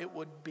thought it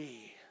would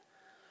be.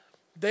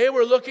 They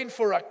were looking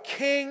for a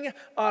king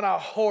on a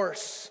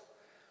horse,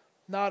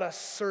 not a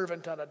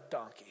servant on a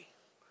donkey.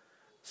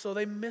 So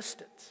they missed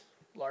it,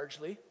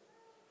 largely.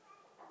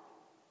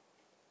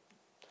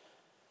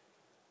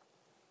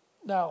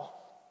 Now,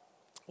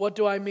 what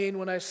do I mean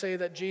when I say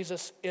that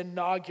Jesus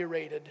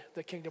inaugurated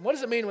the kingdom? What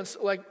does it mean when,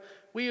 like,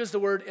 we use the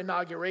word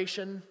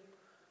inauguration?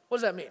 What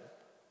does that mean?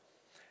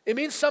 It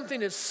means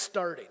something is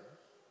starting,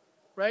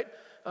 right?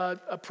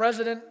 A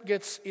president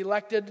gets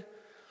elected,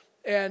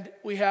 and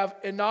we have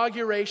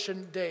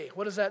inauguration day.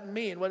 What does that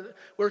mean?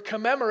 We're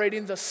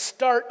commemorating the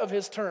start of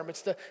his term.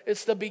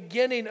 It's the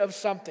beginning of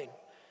something.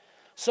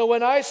 So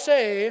when I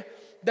say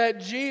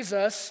that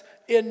Jesus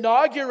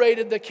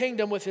inaugurated the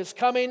kingdom with his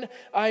coming,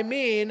 I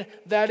mean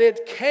that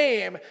it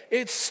came,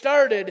 it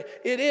started,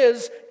 it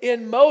is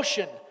in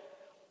motion,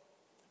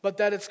 but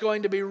that it's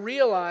going to be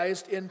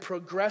realized in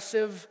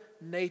progressive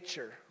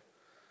nature.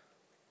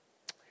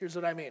 Here's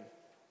what I mean.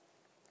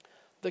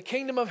 The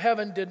kingdom of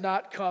heaven did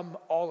not come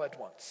all at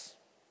once,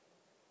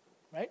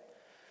 right?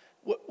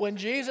 When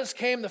Jesus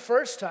came the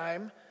first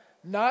time,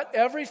 not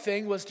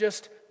everything was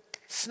just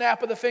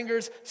snap of the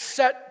fingers,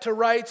 set to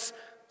rights,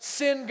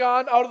 sin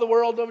gone out of the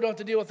world, we don't have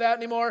to deal with that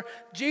anymore.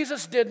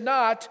 Jesus did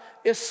not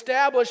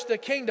establish the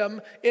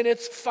kingdom in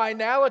its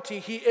finality.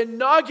 He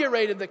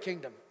inaugurated the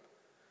kingdom.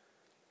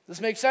 Does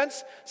this make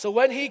sense? So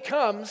when he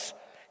comes,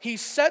 he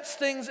sets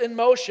things in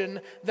motion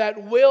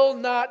that will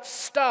not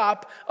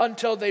stop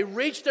until they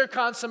reach their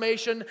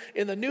consummation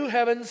in the new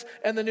heavens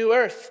and the new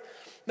earth.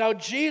 Now,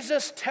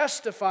 Jesus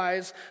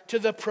testifies to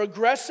the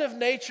progressive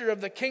nature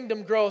of the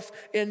kingdom growth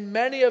in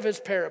many of his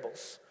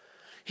parables.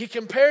 He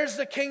compares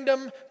the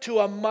kingdom to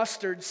a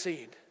mustard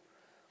seed.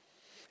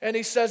 And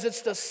he says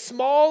it's the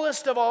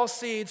smallest of all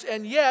seeds,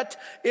 and yet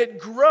it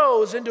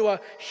grows into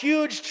a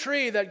huge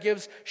tree that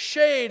gives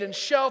shade and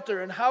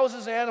shelter and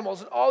houses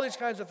animals and all these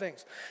kinds of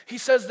things. He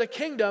says the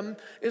kingdom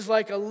is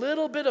like a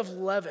little bit of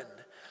leaven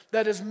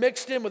that is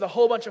mixed in with a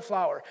whole bunch of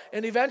flour.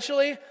 And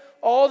eventually,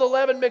 all the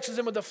leaven mixes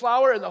in with the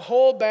flour, and the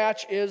whole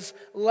batch is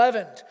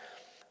leavened.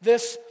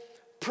 This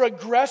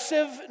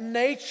progressive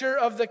nature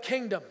of the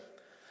kingdom,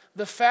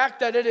 the fact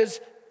that it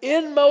is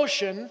in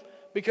motion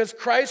because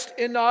Christ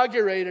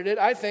inaugurated it,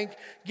 I think,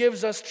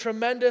 gives us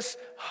tremendous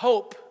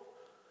hope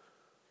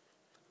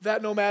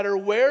that no matter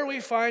where we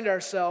find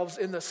ourselves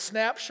in the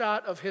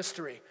snapshot of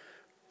history,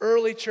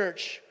 early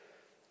church,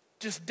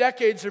 just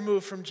decades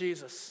removed from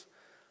Jesus,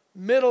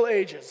 Middle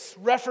Ages,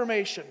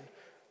 Reformation,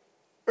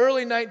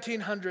 early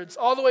 1900s,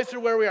 all the way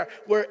through where we are,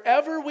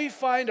 wherever we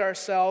find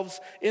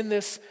ourselves in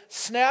this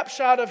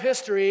snapshot of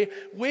history,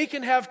 we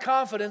can have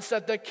confidence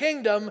that the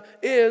kingdom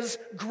is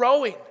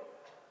growing.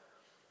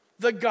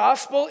 The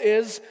gospel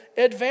is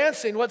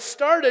advancing. What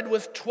started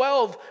with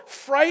 12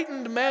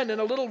 frightened men in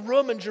a little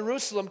room in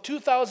Jerusalem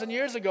 2,000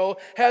 years ago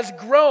has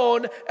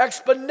grown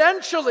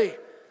exponentially.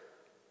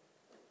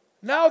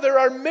 Now there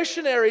are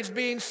missionaries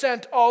being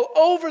sent all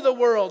over the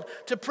world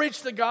to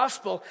preach the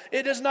gospel.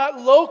 It is not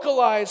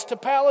localized to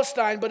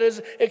Palestine, but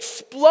is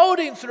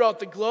exploding throughout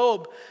the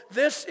globe.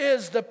 This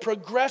is the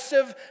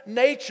progressive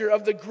nature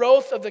of the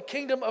growth of the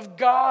kingdom of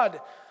God.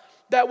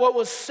 That what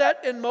was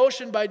set in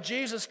motion by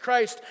Jesus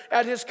Christ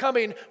at his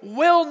coming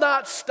will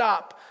not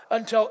stop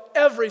until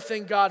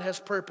everything God has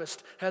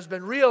purposed has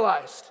been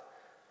realized.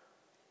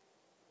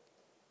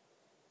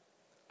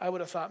 I would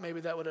have thought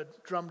maybe that would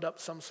have drummed up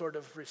some sort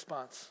of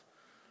response.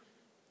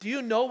 Do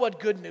you know what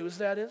good news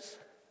that is?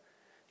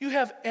 You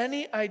have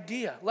any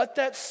idea? Let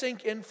that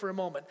sink in for a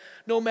moment.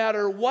 No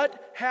matter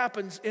what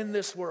happens in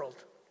this world,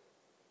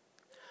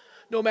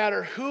 no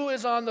matter who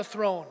is on the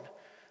throne,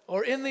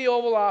 or in the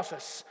Oval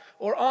Office,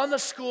 or on the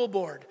school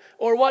board,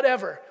 or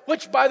whatever,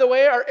 which, by the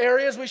way, are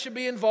areas we should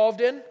be involved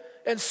in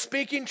and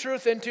speaking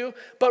truth into,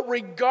 but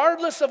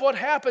regardless of what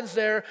happens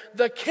there,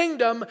 the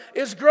kingdom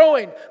is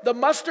growing. The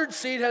mustard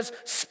seed has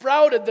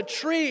sprouted. The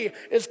tree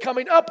is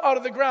coming up out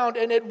of the ground,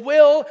 and it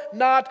will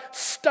not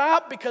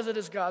stop because it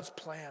is God's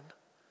plan.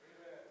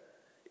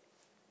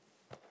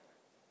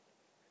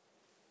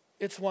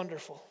 It's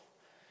wonderful.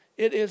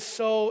 It is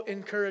so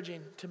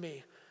encouraging to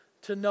me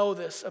to know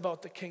this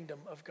about the kingdom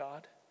of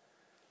God.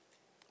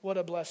 What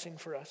a blessing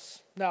for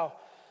us. Now,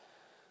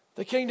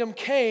 the kingdom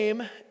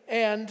came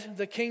and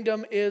the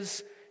kingdom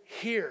is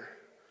here.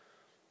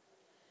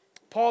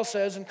 Paul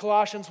says in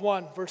Colossians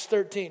 1, verse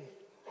 13,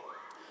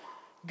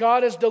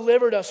 God has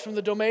delivered us from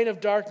the domain of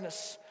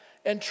darkness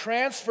and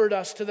transferred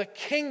us to the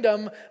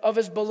kingdom of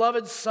his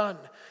beloved Son,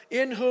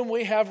 in whom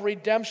we have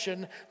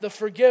redemption, the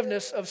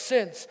forgiveness of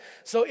sins.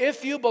 So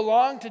if you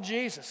belong to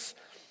Jesus,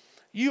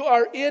 you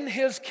are in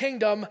his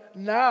kingdom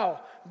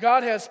now.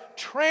 God has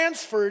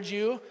transferred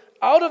you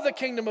out of the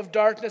kingdom of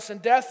darkness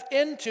and death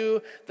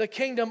into the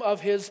kingdom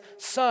of his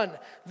Son.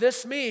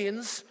 This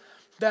means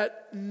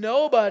that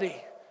nobody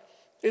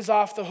is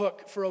off the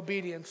hook for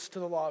obedience to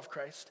the law of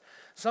Christ.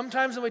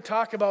 Sometimes when we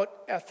talk about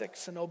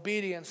ethics and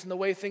obedience and the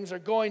way things are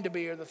going to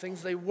be or the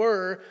things they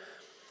were,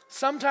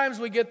 sometimes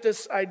we get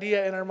this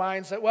idea in our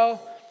minds that,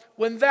 well,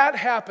 when that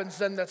happens,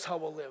 then that's how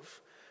we'll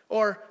live.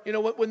 Or,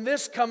 when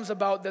this comes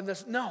about, then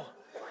this. No,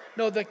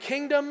 the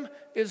kingdom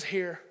is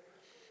here.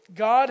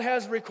 God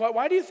has required.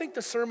 Why do you think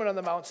the Sermon on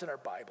the Mount's in our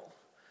Bible?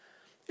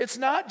 It's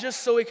not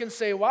just so we can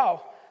say,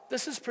 wow,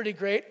 this is pretty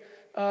great.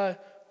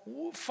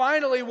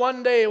 Finally,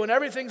 one day when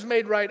everything's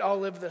made right, I'll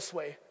live this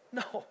way.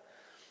 No.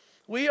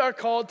 We are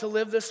called to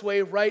live this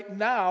way right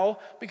now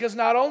because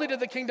not only did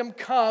the kingdom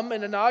come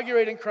and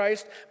inaugurate in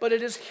Christ, but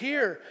it is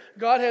here.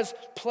 God has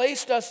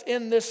placed us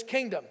in this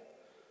kingdom.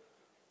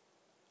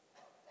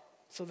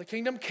 So the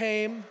kingdom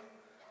came,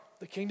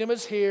 the kingdom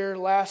is here.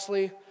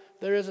 Lastly,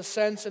 there is a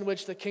sense in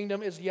which the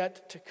kingdom is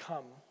yet to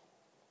come.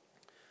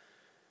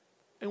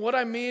 And what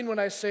I mean when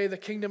I say the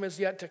kingdom is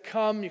yet to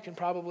come, you can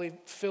probably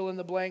fill in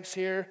the blanks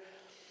here,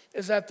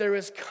 is that there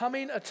is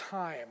coming a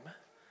time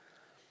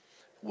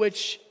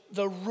which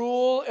the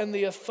rule and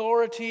the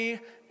authority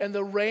and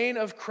the reign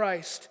of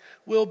Christ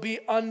will be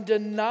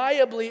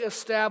undeniably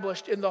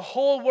established in the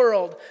whole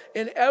world,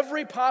 in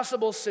every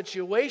possible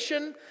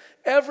situation,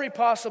 every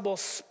possible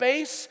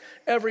space,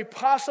 every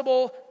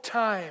possible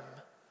time.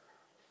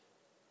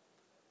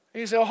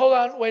 And you say, oh, hold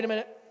on, wait a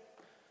minute.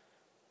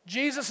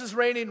 Jesus is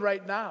reigning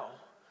right now.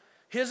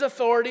 His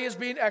authority is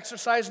being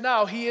exercised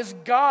now. He is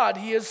God.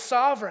 He is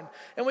sovereign.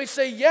 And we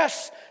say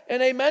yes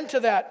and amen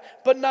to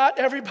that. But not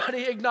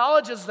everybody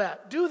acknowledges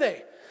that, do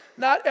they?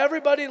 Not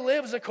everybody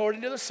lives according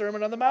to the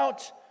Sermon on the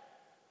Mount.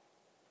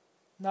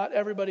 Not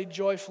everybody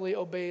joyfully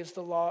obeys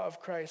the law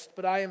of Christ.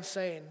 But I am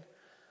saying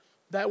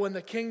that when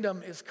the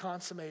kingdom is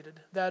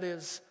consummated, that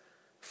is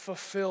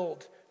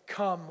fulfilled,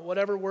 come,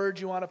 whatever word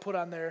you want to put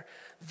on there,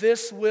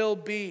 this will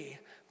be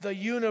the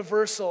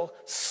universal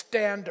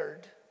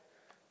standard.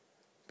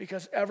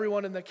 Because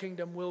everyone in the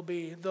kingdom will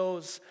be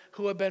those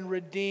who have been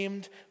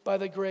redeemed by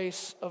the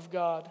grace of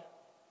God.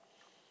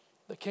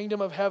 The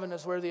kingdom of heaven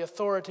is where the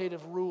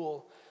authoritative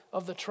rule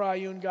of the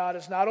triune God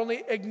is not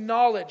only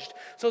acknowledged.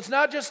 So it's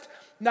not just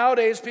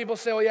nowadays people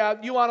say, well, yeah,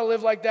 you want to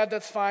live like that,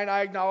 that's fine.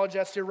 I acknowledge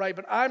that's your right,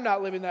 but I'm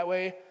not living that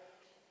way.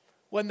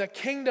 When the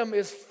kingdom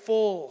is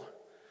full,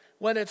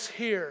 when it's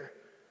here,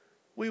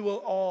 we will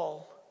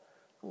all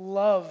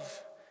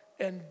love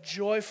and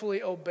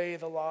joyfully obey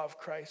the law of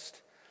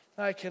Christ.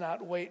 I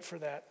cannot wait for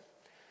that.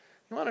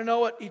 You want to know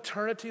what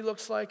eternity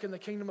looks like in the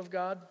kingdom of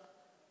God?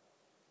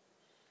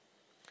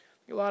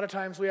 A lot of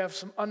times we have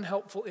some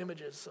unhelpful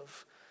images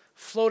of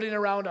floating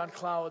around on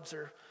clouds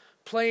or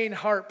playing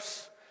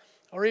harps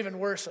or even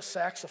worse, a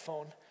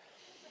saxophone.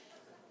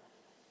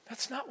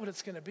 That's not what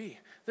it's going to be.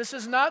 This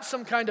is not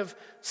some kind of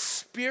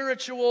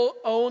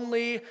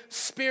spirit-only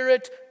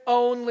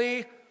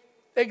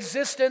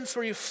existence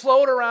where you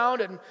float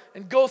around and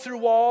go through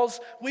walls.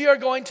 We are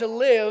going to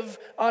live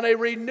on a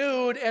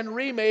renewed and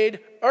remade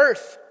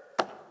earth.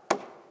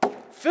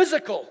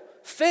 Physical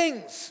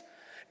things.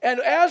 And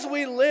as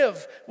we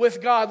live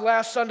with God,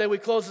 last Sunday we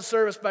closed the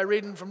service by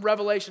reading from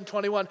Revelation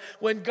 21.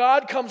 When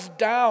God comes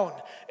down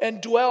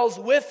and dwells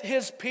with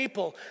his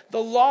people,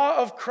 the law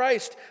of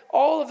Christ,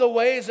 all of the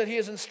ways that he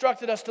has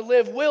instructed us to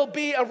live will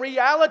be a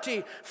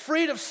reality,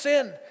 freed of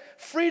sin,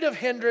 freed of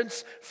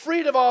hindrance,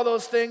 freed of all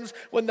those things.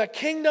 When the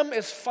kingdom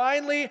is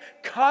finally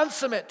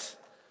consummate,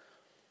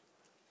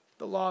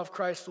 the law of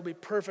Christ will be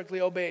perfectly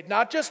obeyed.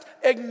 Not just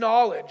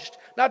acknowledged,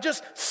 not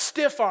just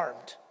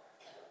stiff-armed,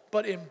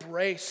 but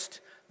embraced.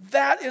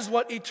 That is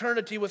what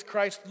eternity with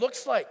Christ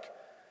looks like.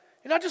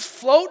 You're not just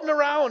floating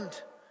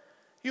around.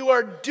 You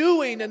are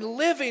doing and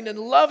living and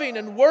loving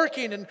and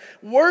working and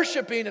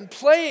worshiping and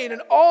playing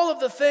and all of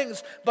the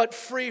things, but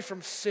free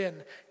from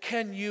sin.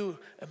 Can you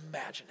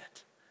imagine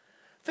it?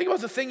 Think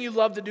about the thing you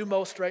love to do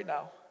most right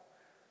now.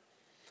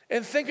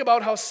 And think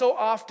about how so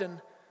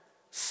often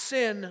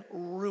sin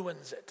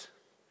ruins it.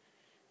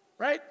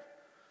 Right?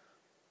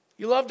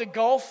 You love to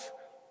golf?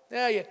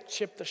 Yeah, you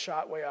chip the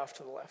shot way off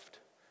to the left.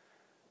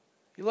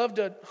 You love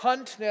to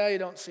hunt? Yeah, you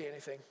don't see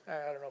anything.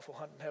 I don't know if we'll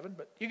hunt in heaven,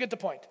 but you get the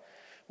point.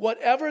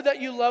 Whatever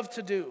that you love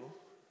to do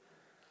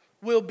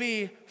will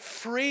be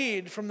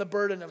freed from the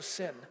burden of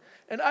sin.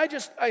 And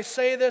I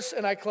say this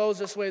and I close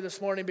this way this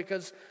morning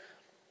because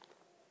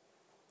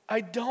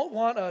I don't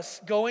want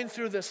us going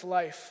through this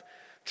life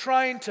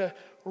trying to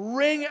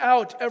wring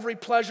out every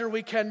pleasure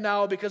we can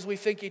now because we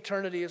think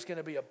eternity is going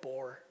to be a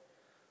bore.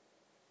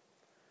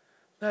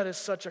 That is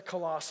such a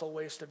colossal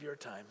waste of your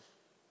time.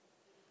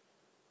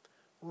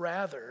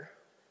 Rather,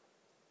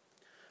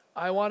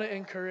 I want to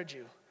encourage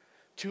you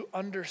to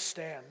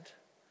understand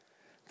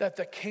that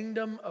the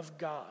kingdom of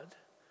God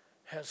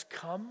has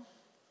come,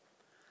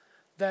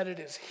 that it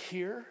is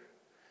here,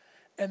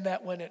 and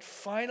that when it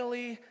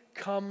finally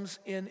comes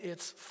in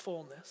its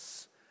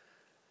fullness,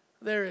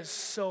 there is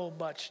so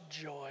much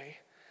joy.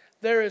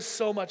 There is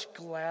so much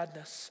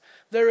gladness.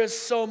 There is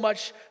so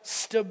much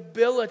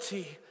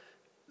stability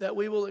that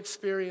we will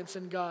experience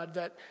in God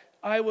that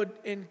I would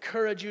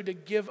encourage you to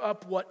give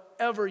up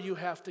whatever you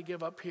have to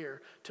give up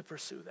here to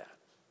pursue that.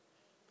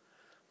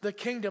 The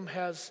kingdom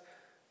has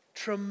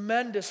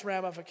tremendous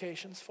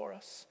ramifications for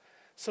us.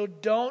 So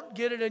don't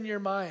get it in your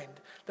mind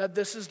that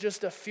this is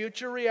just a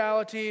future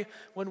reality.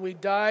 When we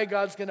die,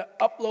 God's going to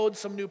upload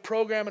some new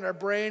program in our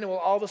brain and we'll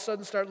all of a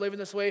sudden start living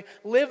this way.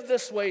 Live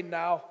this way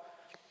now.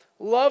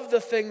 Love the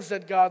things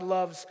that God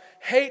loves.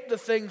 Hate the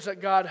things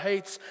that God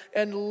hates.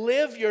 And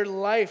live your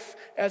life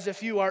as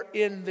if you are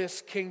in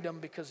this kingdom,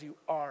 because you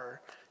are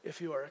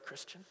if you are a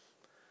Christian.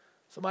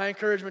 So my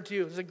encouragement to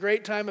you, it's a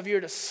great time of year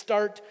to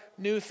start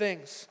new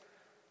things.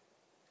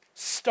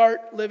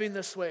 Start living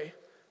this way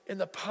in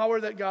the power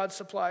that God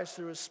supplies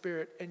through His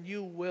Spirit, and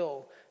you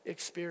will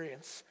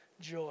experience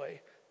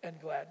joy and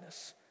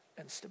gladness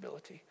and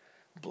stability.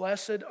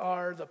 Blessed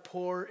are the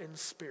poor in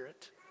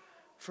spirit,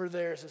 for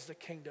theirs is the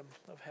kingdom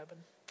of heaven.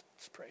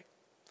 Let's pray.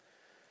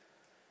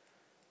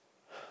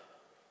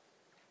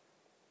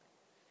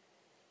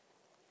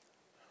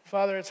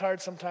 Father, it's hard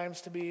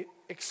sometimes to be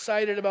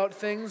excited about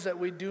things that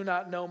we do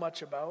not know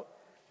much about.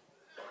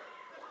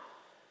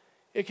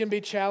 It can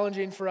be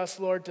challenging for us,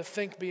 Lord, to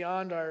think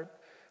beyond our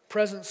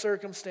present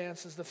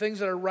circumstances. The things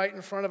that are right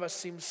in front of us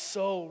seem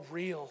so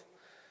real.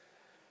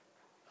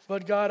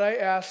 But God, I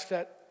ask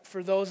that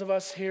for those of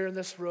us here in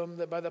this room,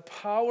 that by the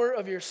power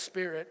of your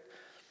Spirit,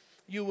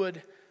 you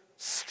would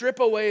strip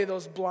away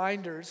those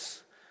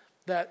blinders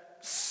that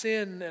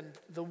sin and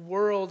the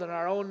world and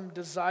our own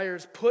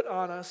desires put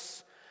on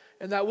us,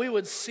 and that we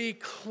would see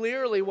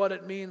clearly what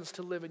it means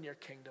to live in your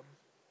kingdom.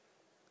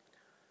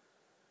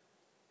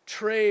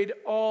 Trade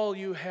all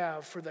you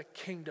have for the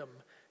kingdom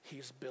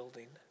He's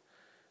building.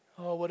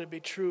 Oh, would it be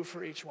true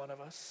for each one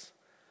of us?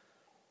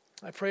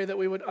 I pray that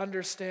we would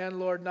understand,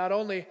 Lord, not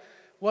only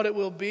what it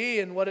will be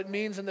and what it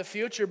means in the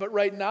future, but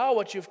right now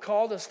what you've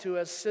called us to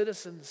as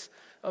citizens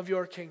of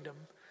your kingdom.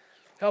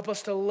 Help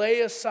us to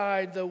lay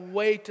aside the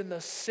weight and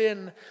the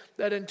sin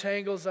that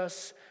entangles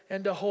us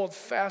and to hold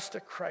fast to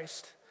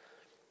Christ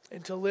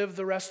and to live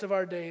the rest of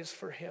our days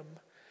for Him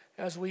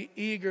as we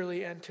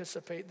eagerly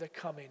anticipate the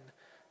coming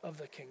of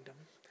the kingdom.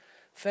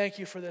 Thank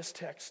you for this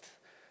text.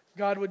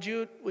 God, would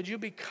you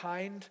be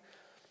kind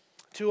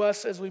to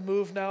us as we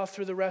move now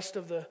through the rest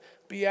of the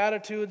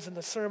Beatitudes and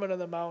the Sermon on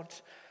the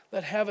Mount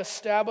that have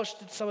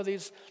established some of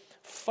these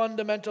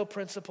fundamental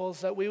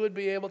principles, that we would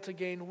be able to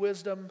gain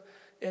wisdom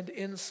and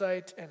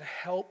insight and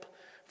help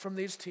from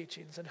these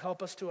teachings, and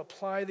help us to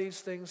apply these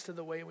things to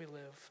the way we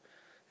live.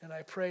 And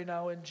I pray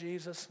now in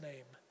Jesus'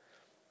 name,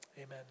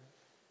 amen.